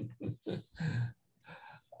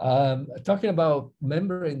 Talking about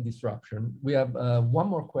membrane disruption, we have one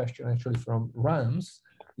more question actually from Rams.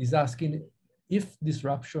 He's asking, if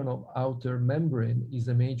disruption of outer membrane is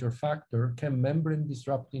a major factor, can membrane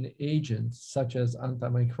disrupting agents such as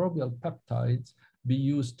antimicrobial peptides be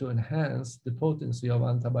used to enhance the potency of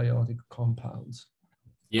antibiotic compounds?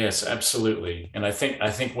 Yes, absolutely. And I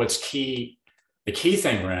think what's key, the key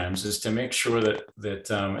thing, Rams, is to make sure that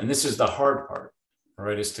and this is the hard part,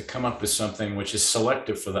 right, is to come up with something which is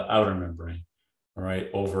selective for the outer membrane, right,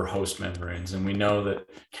 over host membranes. And we know that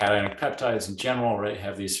cationic peptides in general, right,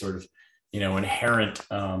 have these sort of, inherent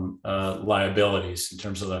liabilities in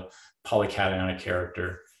terms of the polycationic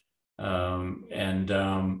character. But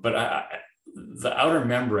the outer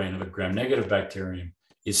membrane of a gram-negative bacterium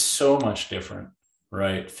is so much different,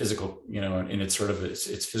 right? Physical, in its sort of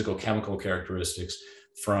its physical chemical characteristics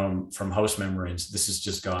from host membranes. This has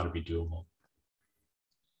just got to be doable.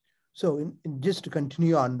 So just to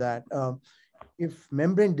continue on that, if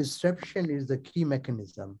membrane disruption is the key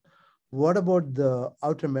mechanism, what about the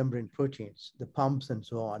outer membrane proteins, the pumps and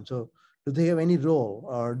so on? So do they have any role,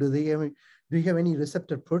 or do you have any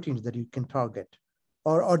receptor proteins that you can target?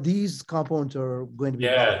 Or these compounds are going to be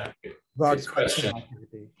good question.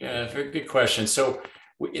 Yeah, very good question. So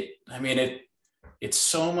it's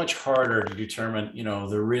so much harder to determine,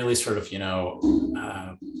 the really sort of,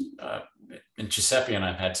 and Giuseppe and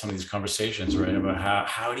I've had some of these conversations, right, about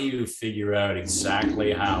how do you figure out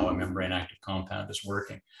exactly how a membrane active compound is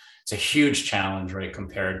working? It's a huge challenge, right,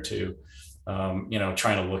 compared to, trying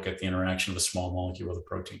to look at the interaction of a small molecule with a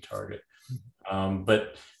protein target.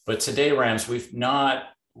 But today, Rams, we've not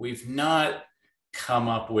come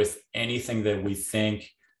up with anything that we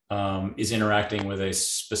think is interacting with a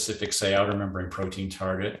specific, say, outer membrane protein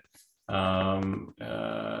target.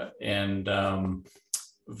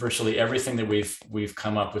 Virtually everything that we've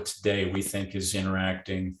come up with today, we think is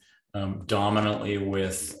interacting dominantly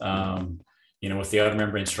with, with the outer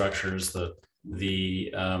membrane structures,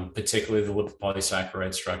 particularly the lipid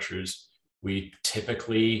polysaccharide structures. We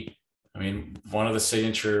typically, one of the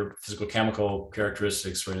signature physical chemical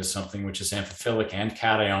characteristics, right, is something which is amphiphilic and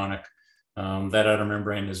cationic. That outer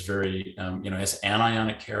membrane is very, has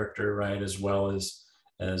anionic character, right, as well as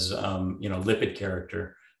lipid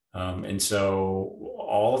character. And so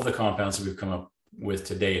all of the compounds that we've come up with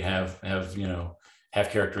to date have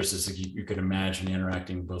characteristics that you could imagine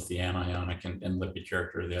interacting with both the anionic and lipid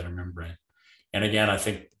character of the outer membrane. And again, I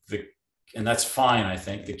think and that's fine. I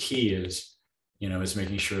think the key is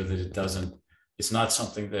making sure that it's not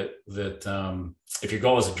something that if your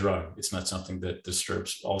goal is a drug, it's not something that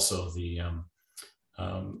disturbs also the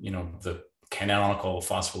canonical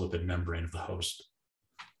phospholipid membrane of the host.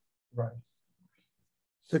 Right.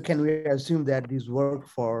 So can we assume that these work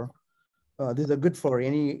these are good for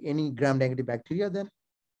any gram-negative bacteria then?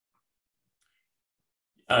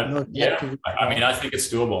 Yeah, I think it's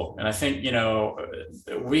doable. And I think,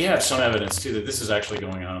 we have some evidence too that this is actually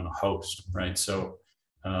going on in the host, right? So,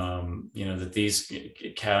 that these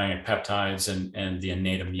cationic peptides and the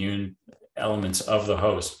innate immune elements of the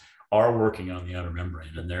host are working on the outer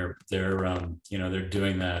membrane, and they're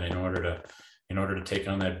doing that in order to take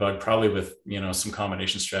on that bug, probably with, some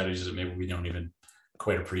combination strategies that maybe we don't even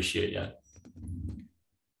quite appreciate yet.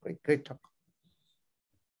 Great talk.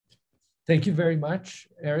 Thank you very much,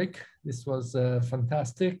 Eric. This was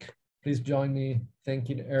fantastic. Please join me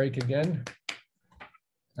thanking Eric again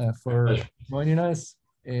for joining us.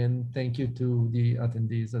 And thank you to the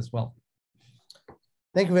attendees as well.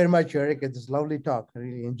 Thank you very much, Eric. It's a lovely talk. I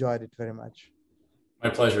really enjoyed it very much.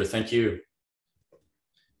 My pleasure. Thank you.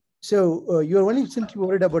 So you're only simply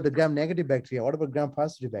worried about the gram-negative bacteria. What about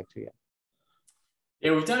gram-positive bacteria?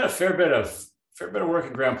 Yeah, we've done a fair bit of work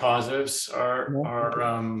in gram-positives. Our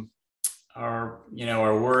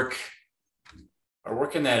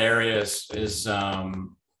work in that area has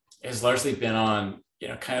largely been on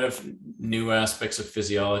kind of new aspects of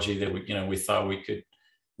physiology that we thought we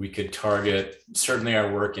could target. Certainly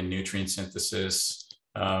our work in nutrient synthesis,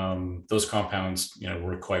 those compounds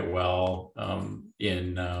work quite well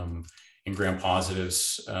in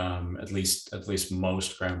gram-positives, at least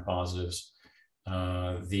most gram-positives.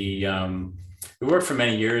 We worked for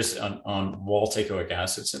many years on wall-tachoic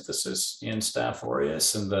acid synthesis in Staph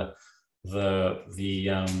aureus, and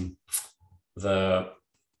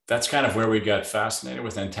that's kind of where we got fascinated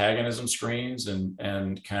with antagonism screens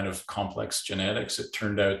and kind of complex genetics. It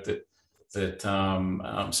turned out that some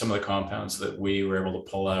of the compounds that we were able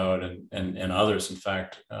to pull out and others, in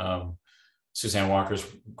fact, Suzanne Walker's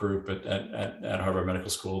group at Harvard Medical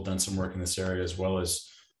School done some work in this area, as well as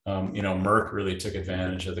Merck really took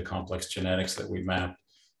advantage of the complex genetics that we mapped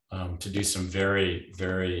to do some very,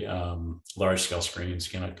 very large-scale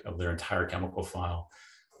screens of their entire chemical file.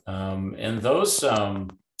 And those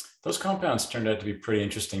compounds turned out to be pretty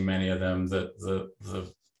interesting. Many of them.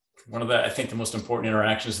 One of I think the most important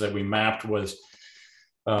interactions that we mapped was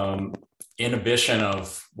inhibition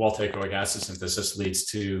of wall-tachoic acid synthesis leads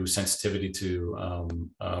to sensitivity to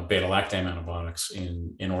beta-lactam antibiotics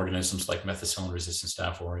in organisms like methicillin-resistant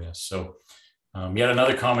Staph aureus. So yet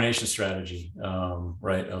another combination strategy,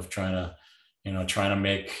 right, of trying to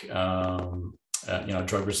make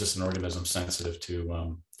drug-resistant organisms sensitive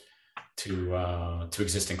to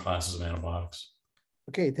existing classes of antibiotics.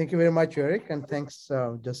 Okay, thank you very much, Eric, and thanks,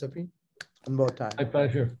 Giuseppe, on both times. My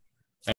pleasure.